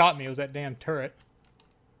hell shot me. It was that damn turret.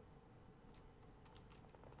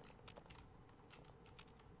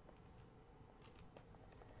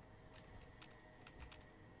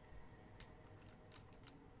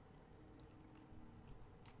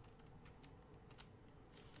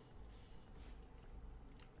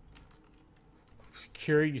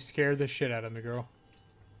 Curie, you scared the shit out of me, girl.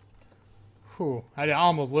 Whew, I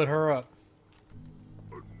almost lit her up.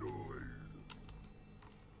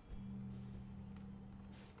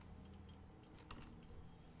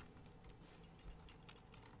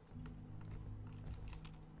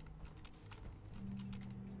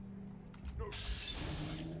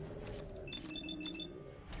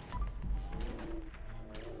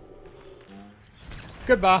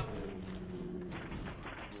 Goodbye.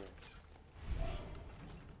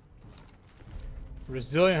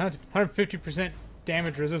 Resilient, 150%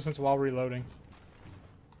 damage resistance while reloading.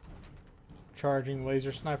 Charging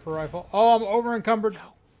laser sniper rifle. Oh, I'm over encumbered.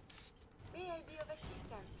 May I be of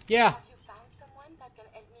assistance? Yeah. Have you found someone that can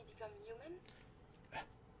help me become human?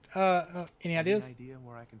 Any ideas? Any idea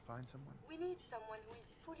where I can find someone? We need someone who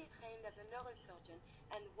is fully trained as a neurosurgeon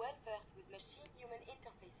and well versed with machine-human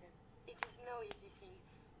interfaces. It is no easy thing,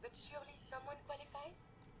 but surely someone qualifies?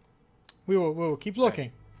 We will keep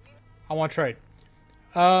looking. I want to trade.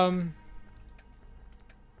 Is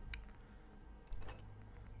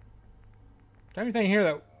there anything here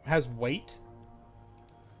that has weight?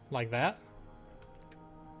 Like that?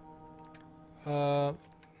 Let's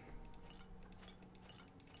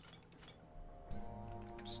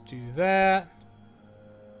do that.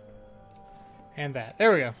 And that.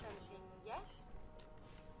 There we go. Yes?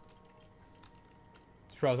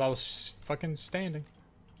 Just realized I was fucking standing.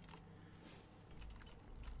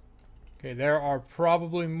 Okay, there are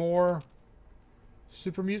probably more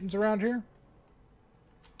super mutants around here.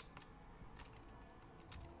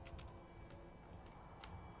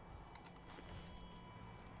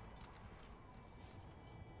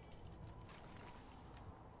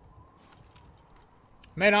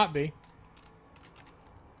 May not be.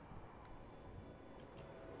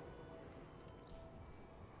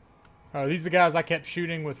 Oh, these are the guys I kept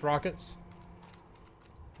shooting with rockets?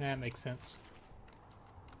 That makes sense.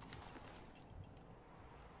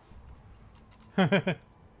 Damn,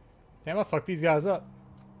 I fucked these guys up.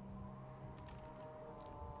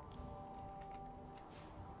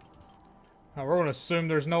 Now we're going to assume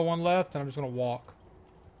there's no one left, and I'm just going to walk.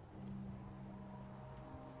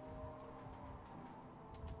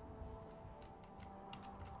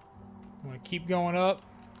 I'm going to keep going up.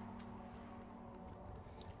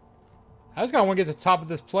 I just kind of want to get to the top of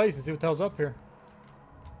this place and see what the hell's up here.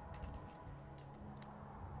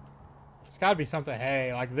 It's got to be something,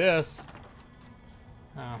 hey, like this.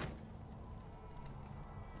 Oh.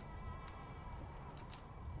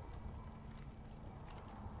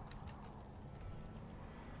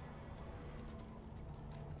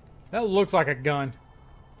 That looks like a gun.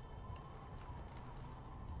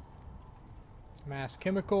 Mass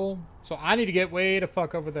chemical. So I need to get way the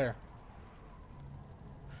fuck over there.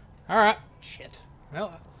 Alright. Shit.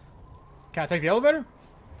 Well, can I take the elevator?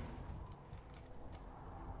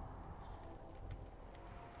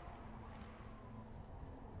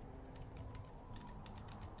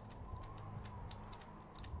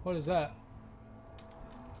 What is that?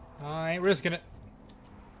 I ain't risking it.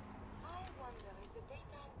 I wonder if the data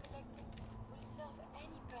I'm collecting will serve any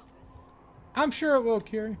purpose. I'm sure it will,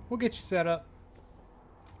 Curie. We'll get you set up.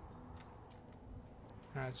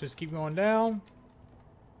 Alright, let's just keep going down.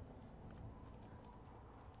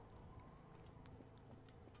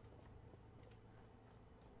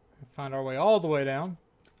 Find our way all the way down.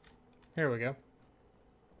 Here we go.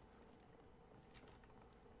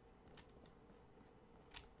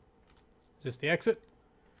 Is this the exit?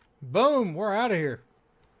 Boom! We're out of here.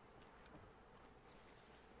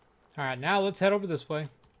 Alright, now let's head over this way.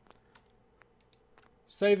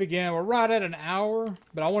 Save again. We're right at an hour,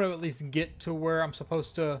 but I want to at least get to where I'm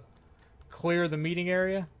supposed to clear the meeting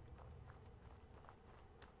area.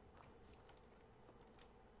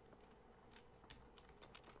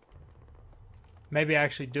 Maybe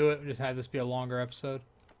actually do it. Just have this be a longer episode.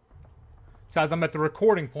 Besides, I'm at the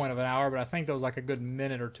recording point of an hour, but I think there was like a good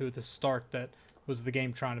minute or two at the start that was the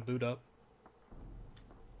game trying to boot up.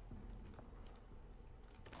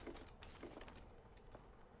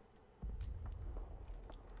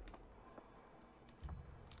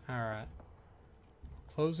 Alright.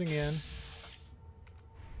 Closing in.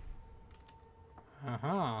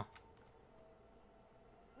 Uh-huh.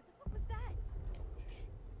 What the fuck was that?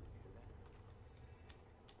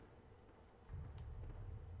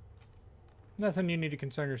 Nothing you need to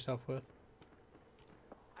concern yourself with.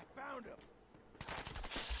 I found him.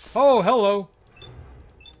 Oh, hello.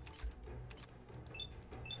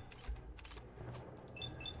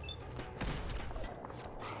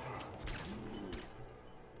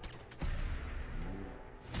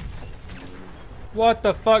 What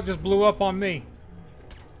the fuck just blew up on me?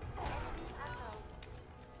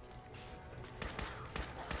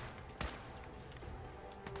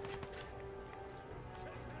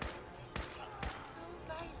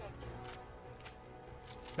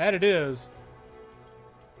 That it is.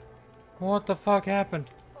 What the fuck happened?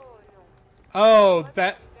 Oh,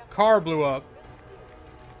 that car blew up.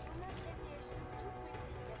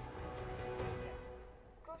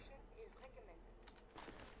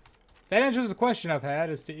 That answers the question I've had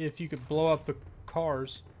as to if you could blow up the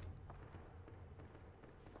cars.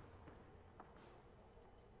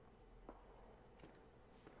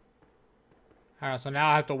 Alright, so now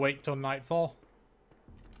I have to wait till nightfall.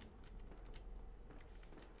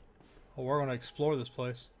 Oh, we're gonna explore this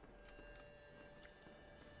place.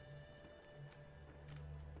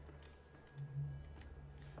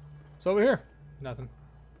 What's over here? Nothing.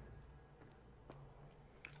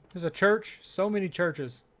 There's a church. So many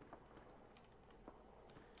churches.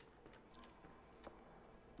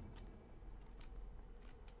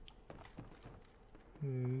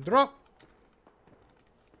 Drop.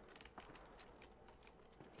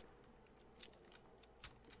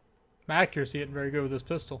 My accuracy isn't very good with this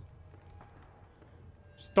pistol.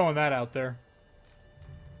 Just throwing that out there.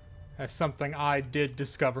 That's something I did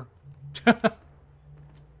discover. Alright.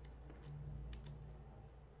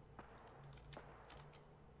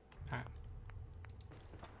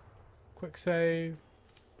 Quick save.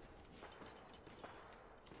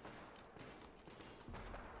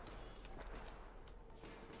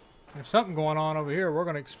 There's something going on over here. We're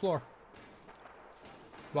going to explore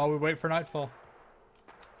while we wait for nightfall.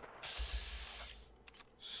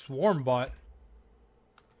 Swarm bot.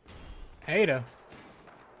 Ada.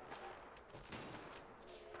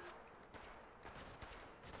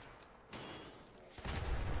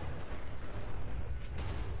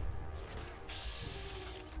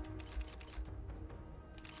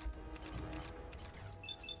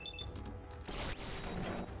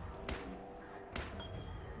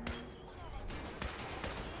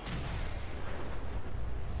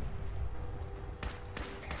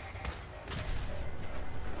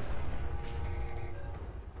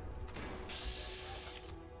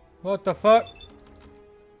 What the fuck?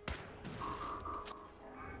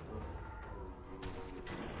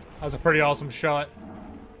 That was a pretty awesome shot.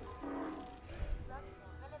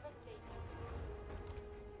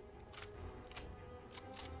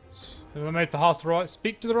 Eliminate the hostile robot.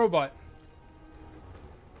 Speak to the robot.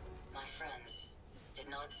 My friends did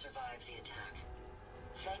not survive the attack.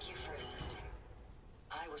 Thank you for assisting.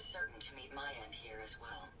 I was certain to meet my end here as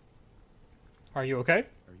well. Are you okay?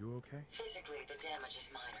 Are you okay? Physically, the damage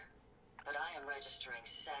is minor, but I am registering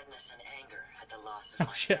sadness and anger at the loss Oh,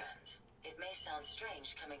 of my shit. friends. It may sound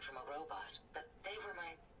strange coming from a robot, but they were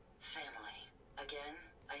my family. Again,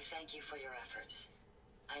 I thank you for your efforts.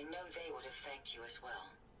 I know they would have thanked you as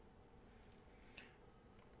well.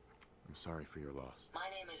 I'm sorry for your loss. My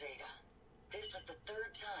name is Ada. This was the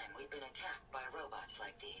third time we've been attacked by robots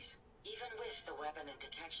like these. Even with the weapon and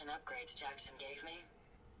detection upgrades Jackson gave me,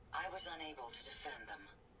 I was unable to defend them.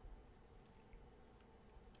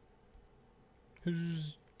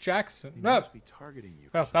 Who's Jackson? He No. must be targeting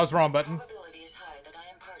you. Oh, that was the wrong button. Probability is high that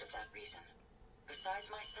I am part of that reason.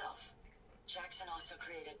 Besides myself, Jackson also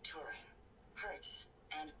created Turing, Hertz,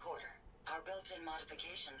 and Porter. Our built-in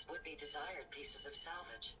modifications would be desired pieces of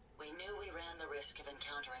salvage. We knew we ran the risk of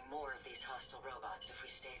encountering more of these hostile robots if we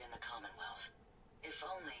stayed in the Commonwealth. If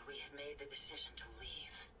only we had made the decision to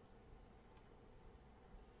leave.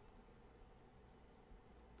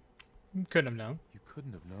 You couldn't have known. You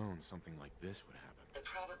couldn't have known something like this would happen. The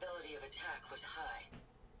probability of attack was high.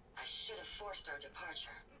 I should have forced our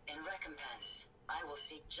departure. In recompense, I will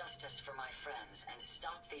seek justice for my friends and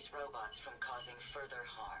stop these robots from causing further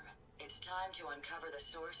harm. It's time to uncover the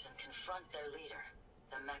source and confront their leader,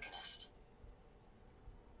 the Mechanist.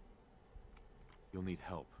 You'll need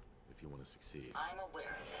help if you want to succeed. I'm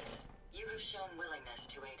aware of this. You have shown willingness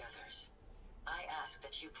to aid others. I ask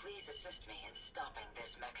that you please assist me in stopping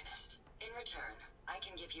this Mechanist. In return, I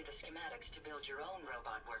can give you the schematics to build your own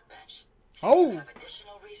robot workbench. So Oh! you have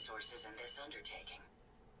additional resources in this undertaking.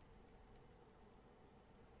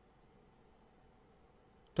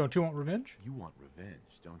 Don't you want revenge? You want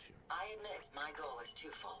revenge, don't you? I admit my goal is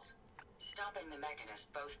twofold. Stopping the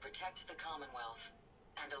Mechanist both protects the Commonwealth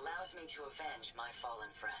and allows me to avenge my fallen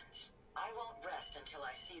friends. I won't rest until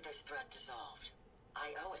I see this threat dissolved.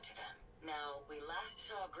 I owe it to them. Now, we last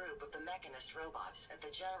saw a group of the Mechanist robots at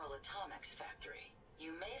the General Atomics factory.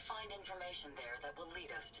 You may find information there that will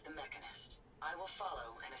lead us to the Mechanist. I will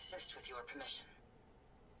follow and assist with your permission.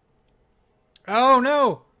 Oh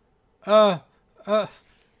no!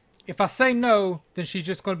 If I say no, then she's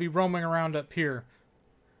just going to be roaming around up here.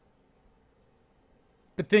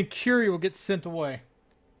 But then Curie will get sent away.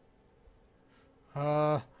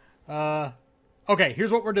 Okay,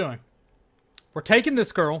 here's what we're doing. We're taking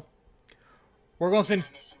this girl. We're going to send... Did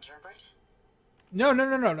I misinterpret?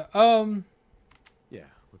 No. Yeah,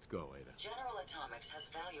 let's go, Ada. General Atomics has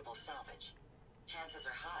valuable salvage. Chances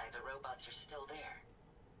are high the robots are still there.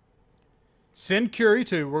 Send Curie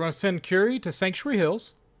to... We're going to send Curie to Sanctuary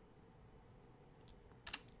Hills.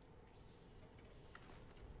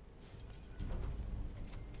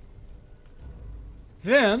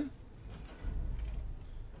 Then...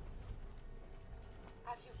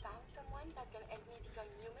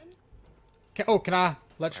 Can I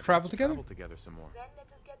let's travel together? Travel together some more. Then let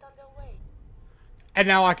us get underway. And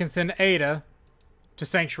now I can send Ada to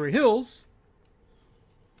Sanctuary Hills.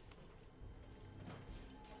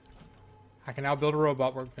 I can now build a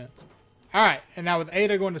robot workbench. Alright, and now with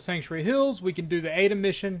Ada going to Sanctuary Hills, we can do the Ada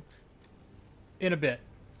mission in a bit.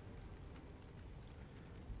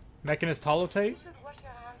 Mechanist holotape. You should wash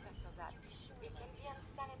your hands after that. It can be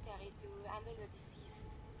unsanitary to handle the deceased.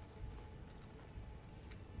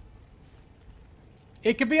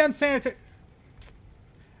 It could be unsanitary.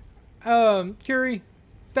 Curie,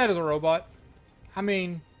 that is a robot. I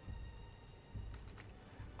mean,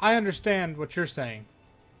 I understand what you're saying.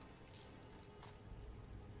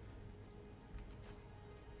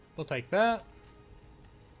 We'll take that.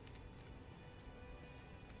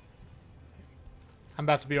 I'm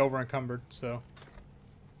about to be over encumbered, so.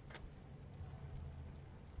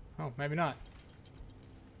 Oh, maybe not.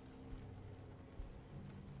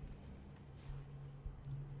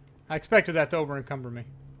 I expected that to over encumber me.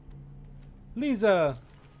 Lisa!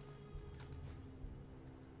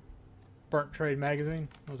 Burnt Trade Magazine.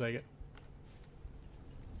 We'll take it.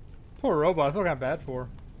 Poor robot. I feel kind of bad for her.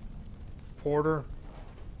 Porter.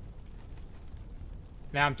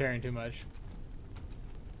 Now I'm tearing too much.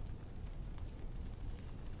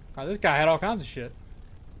 Oh, this guy had all kinds of shit.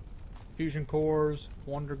 Fusion cores,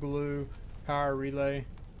 Wonder Glue, power relay.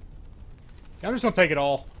 Yeah, I'm just gonna take it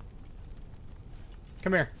all.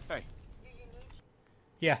 Come here. Hey.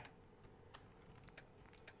 Yeah.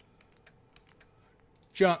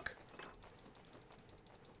 Junk.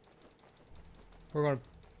 We're gonna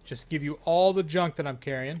just give you all the junk that I'm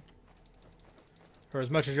carrying. Or as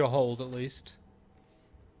much as you'll hold, at least.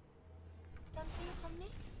 Something from me?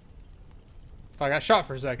 I got shot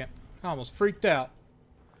for a second. I almost freaked out.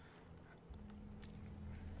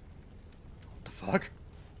 What the fuck?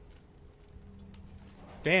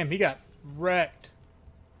 Damn, he got wrecked.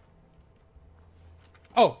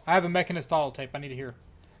 Oh, I have a Mechanist holotape I need to hear.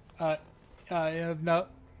 No.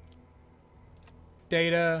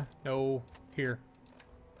 Data, no. Here.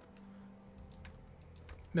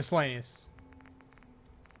 Miscellaneous.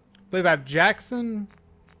 I believe I have Jackson.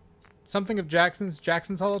 Something of Jackson's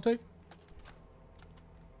holotape.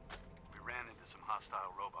 We ran into some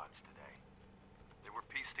hostile robots today. They were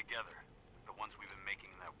pieced together, the ones we've been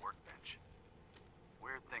making in that workbench.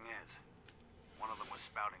 Weird thing is, one of them was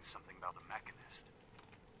spouting something about the Mechanist.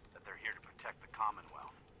 That they're here to protect the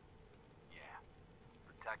Commonwealth. Yeah,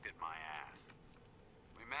 protected my ass.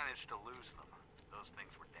 We managed to lose them. Those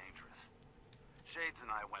things were dangerous. Shades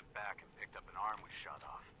and I went back and picked up an arm we shot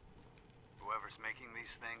off. Whoever's making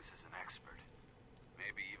these things is an expert.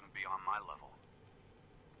 Maybe even beyond my level.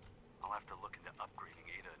 I'll have to look into upgrading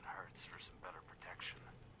Ada and Hertz for some better protection.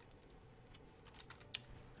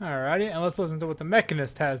 Alrighty, and let's listen to what the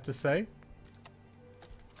Mechanist has to say.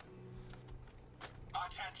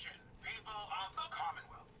 Attention, people of the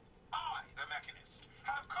Commonwealth. I, the Mechanist,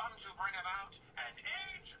 have come to bring about an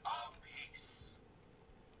age of peace.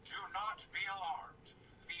 Do not be alarmed.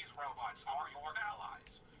 These robots are your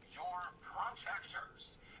allies, your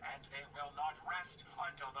protectors, and they will not rest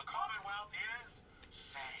until the Commonwealth is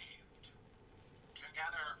saved.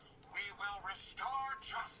 Together, we will restore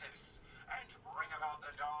justice and bring about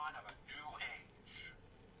the dawn of a new age.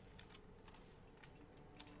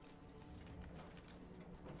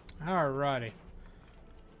 Alrighty.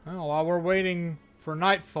 Well, while we're waiting for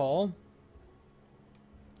nightfall,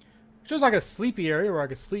 just like a sleepy area where I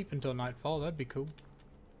could sleep until nightfall, that'd be cool.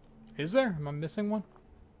 Is there? Am I missing one?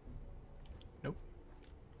 Nope.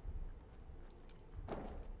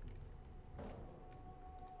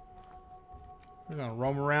 We're gonna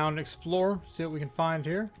roam around and explore, see what we can find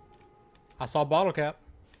here. I saw a bottle cap.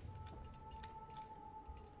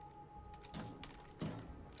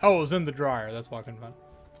 Oh, it was in the dryer. That's why I couldn't find it.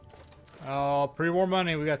 Oh, pre-war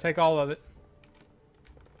money. We gotta take all of it.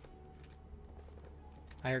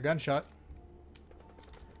 I hear gunshot.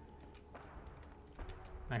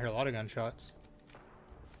 I hear a lot of gunshots.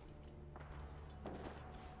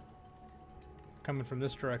 Coming from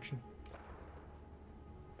this direction.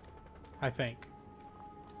 I think.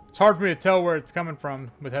 It's hard for me to tell where it's coming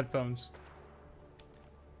from with headphones.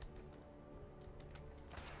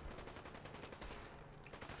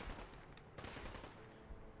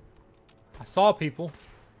 I saw people.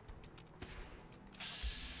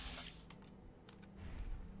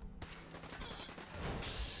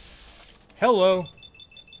 Hello.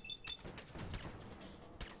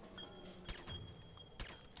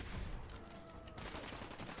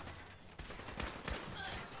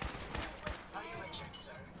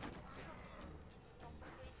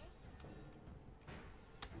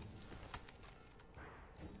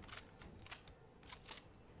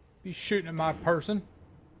 be shooting at my person.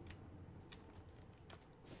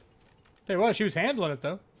 Tell you what, she was handling it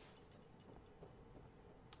though.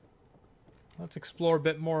 Let's explore a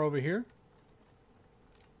bit more over here.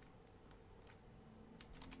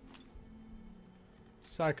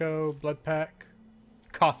 Psycho, blood pack,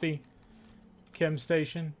 coffee, chem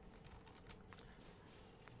station.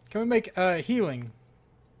 Can we make healing?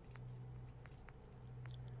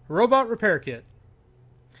 Robot repair kit.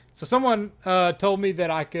 So someone told me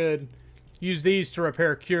that I could use these to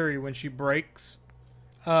repair Curie when she breaks.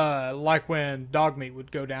 Like when Dogmeat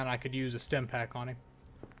would go down, I could use a stim pack on him.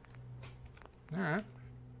 Alright.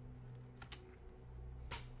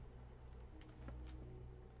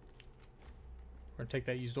 We're gonna take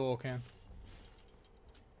that used oil can.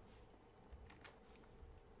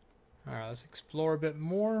 Alright, let's explore a bit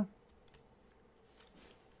more.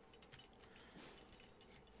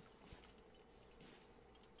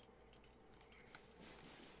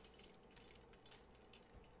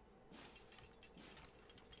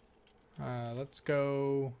 Let's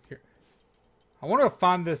go here. I want to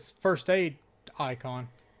find this first aid icon.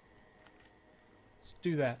 Let's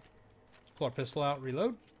do that. Let's pull our pistol out,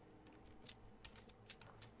 reload.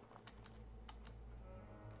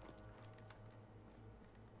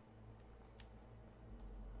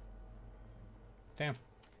 Damn.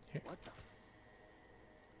 Here. What the?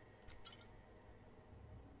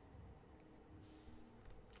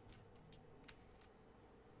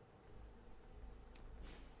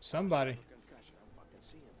 Somebody.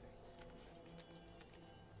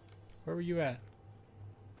 Where were you at?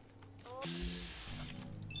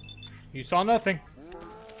 You saw nothing.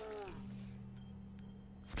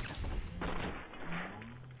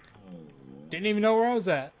 Didn't even know where I was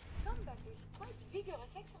at. Combat is quite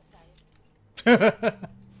vigorous exercise.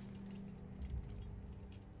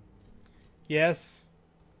 Yes.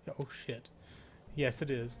 Oh shit. Yes, it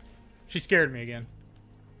is. She scared me again.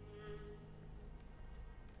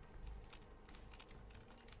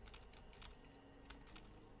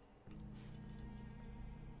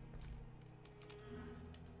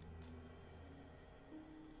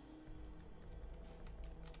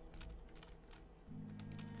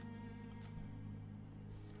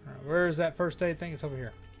 Where is that first aid thing? It's over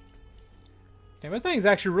here. Damn, that thing's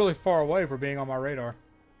actually really far away for being on my radar.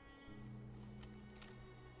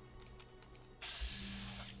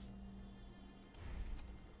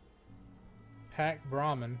 Pack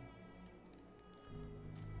Brahmin.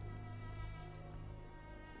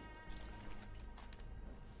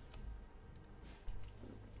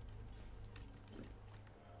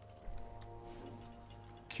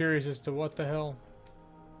 Curious as to what the hell.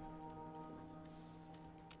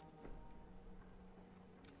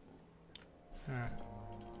 Alright.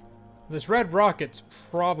 This red rocket's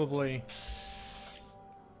probably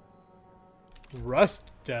Rust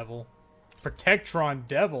Devil. Protectron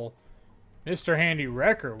Devil. Mr. Handy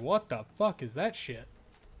Wrecker. What the fuck is that shit?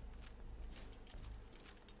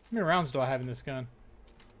 How many rounds do I have in this gun?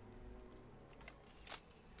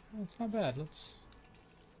 Oh, it's not bad. Let's...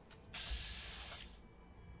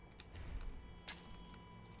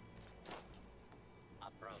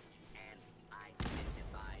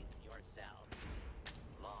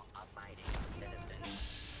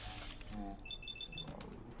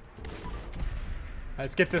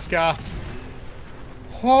 Let's get this guy.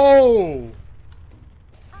 Oh!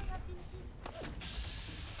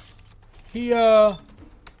 He, Oh!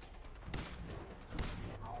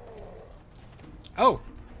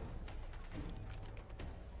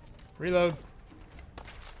 Reload.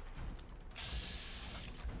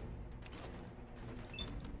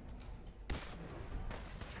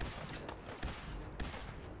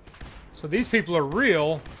 So these people are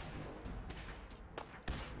real.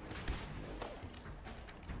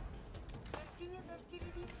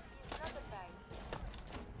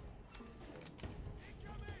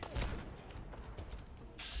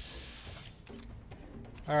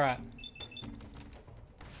 All right.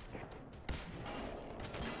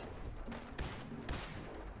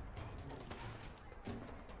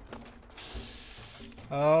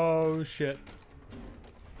 Oh shit.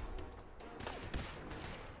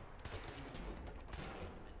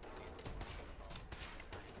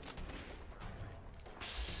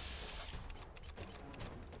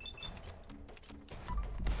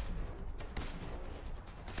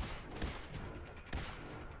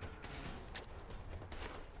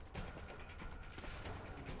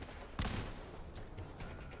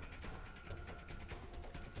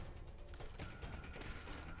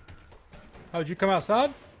 Oh, did you come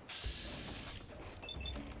outside?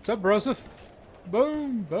 What's up, Broseph?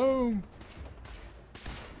 Boom, boom.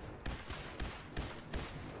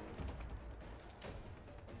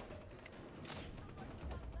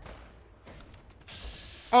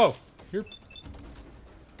 Oh, you're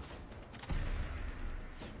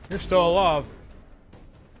still alive.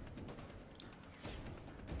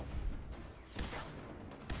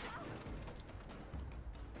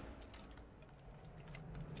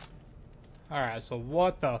 Alright, so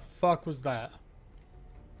what the fuck was that?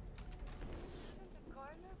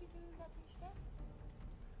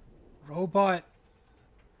 Robot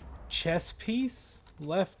chest piece?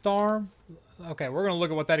 Left arm? Okay, we're gonna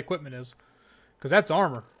look at what that equipment is. Because that's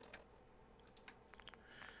armor.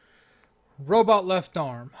 Robot left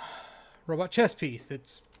arm. Robot chest piece.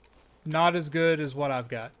 It's not as good as what I've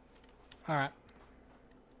got. Alright.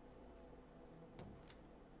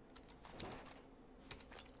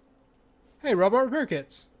 Hey, robot repair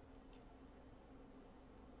kits.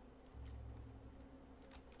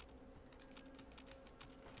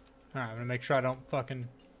 Alright, I'm gonna make sure I don't fucking...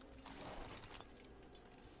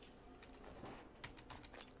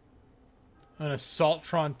 An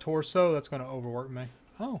Assaultron torso? That's gonna overwork me.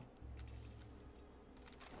 Oh.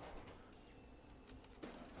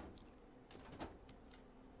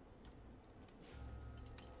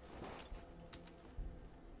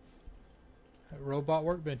 Robot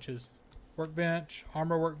workbenches. Workbench,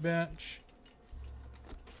 armor workbench.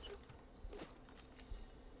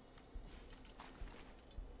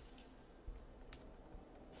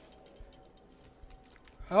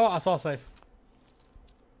 Oh, I saw a safe.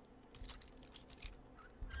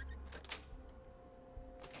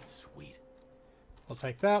 Sweet. We'll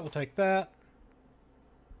take that, we'll take that.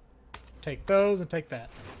 Take those and take that.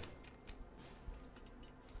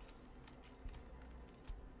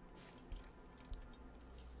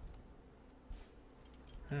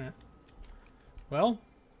 Alright. Well.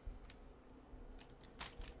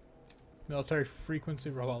 Military frequency,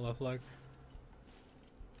 robot left leg.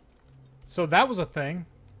 So that was a thing.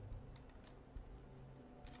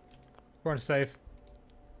 We're going to save.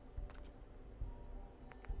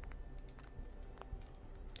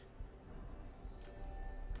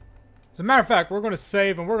 As a matter of fact, we're going to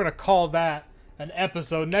save and we're going to call that an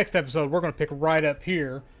episode. Next episode, we're going to pick right up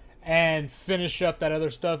here and finish up that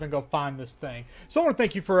other stuff and go find this thing. So I want to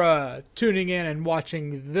thank you for tuning in and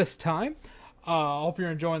watching this time. I hope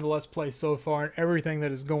you're enjoying the Let's Play so far and everything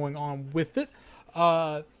that is going on with it.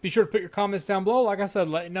 Be sure to put your comments down below. Like I said,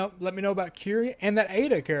 let me know about Curie and that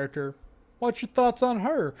Ada character. What's your thoughts on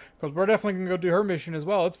her? Because we're definitely going to go do her mission as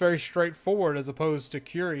well. It's very straightforward as opposed to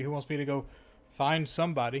Curie, who wants me to go find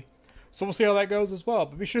somebody. So we'll see how that goes as well.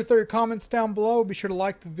 But be sure to throw your comments down below. Be sure to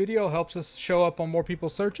like the video. It helps us show up on more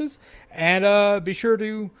people's searches. And be sure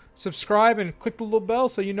to subscribe and click the little bell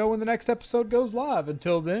so you know when the next episode goes live.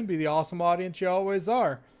 Until then, be the awesome audience you always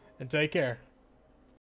are. And take care.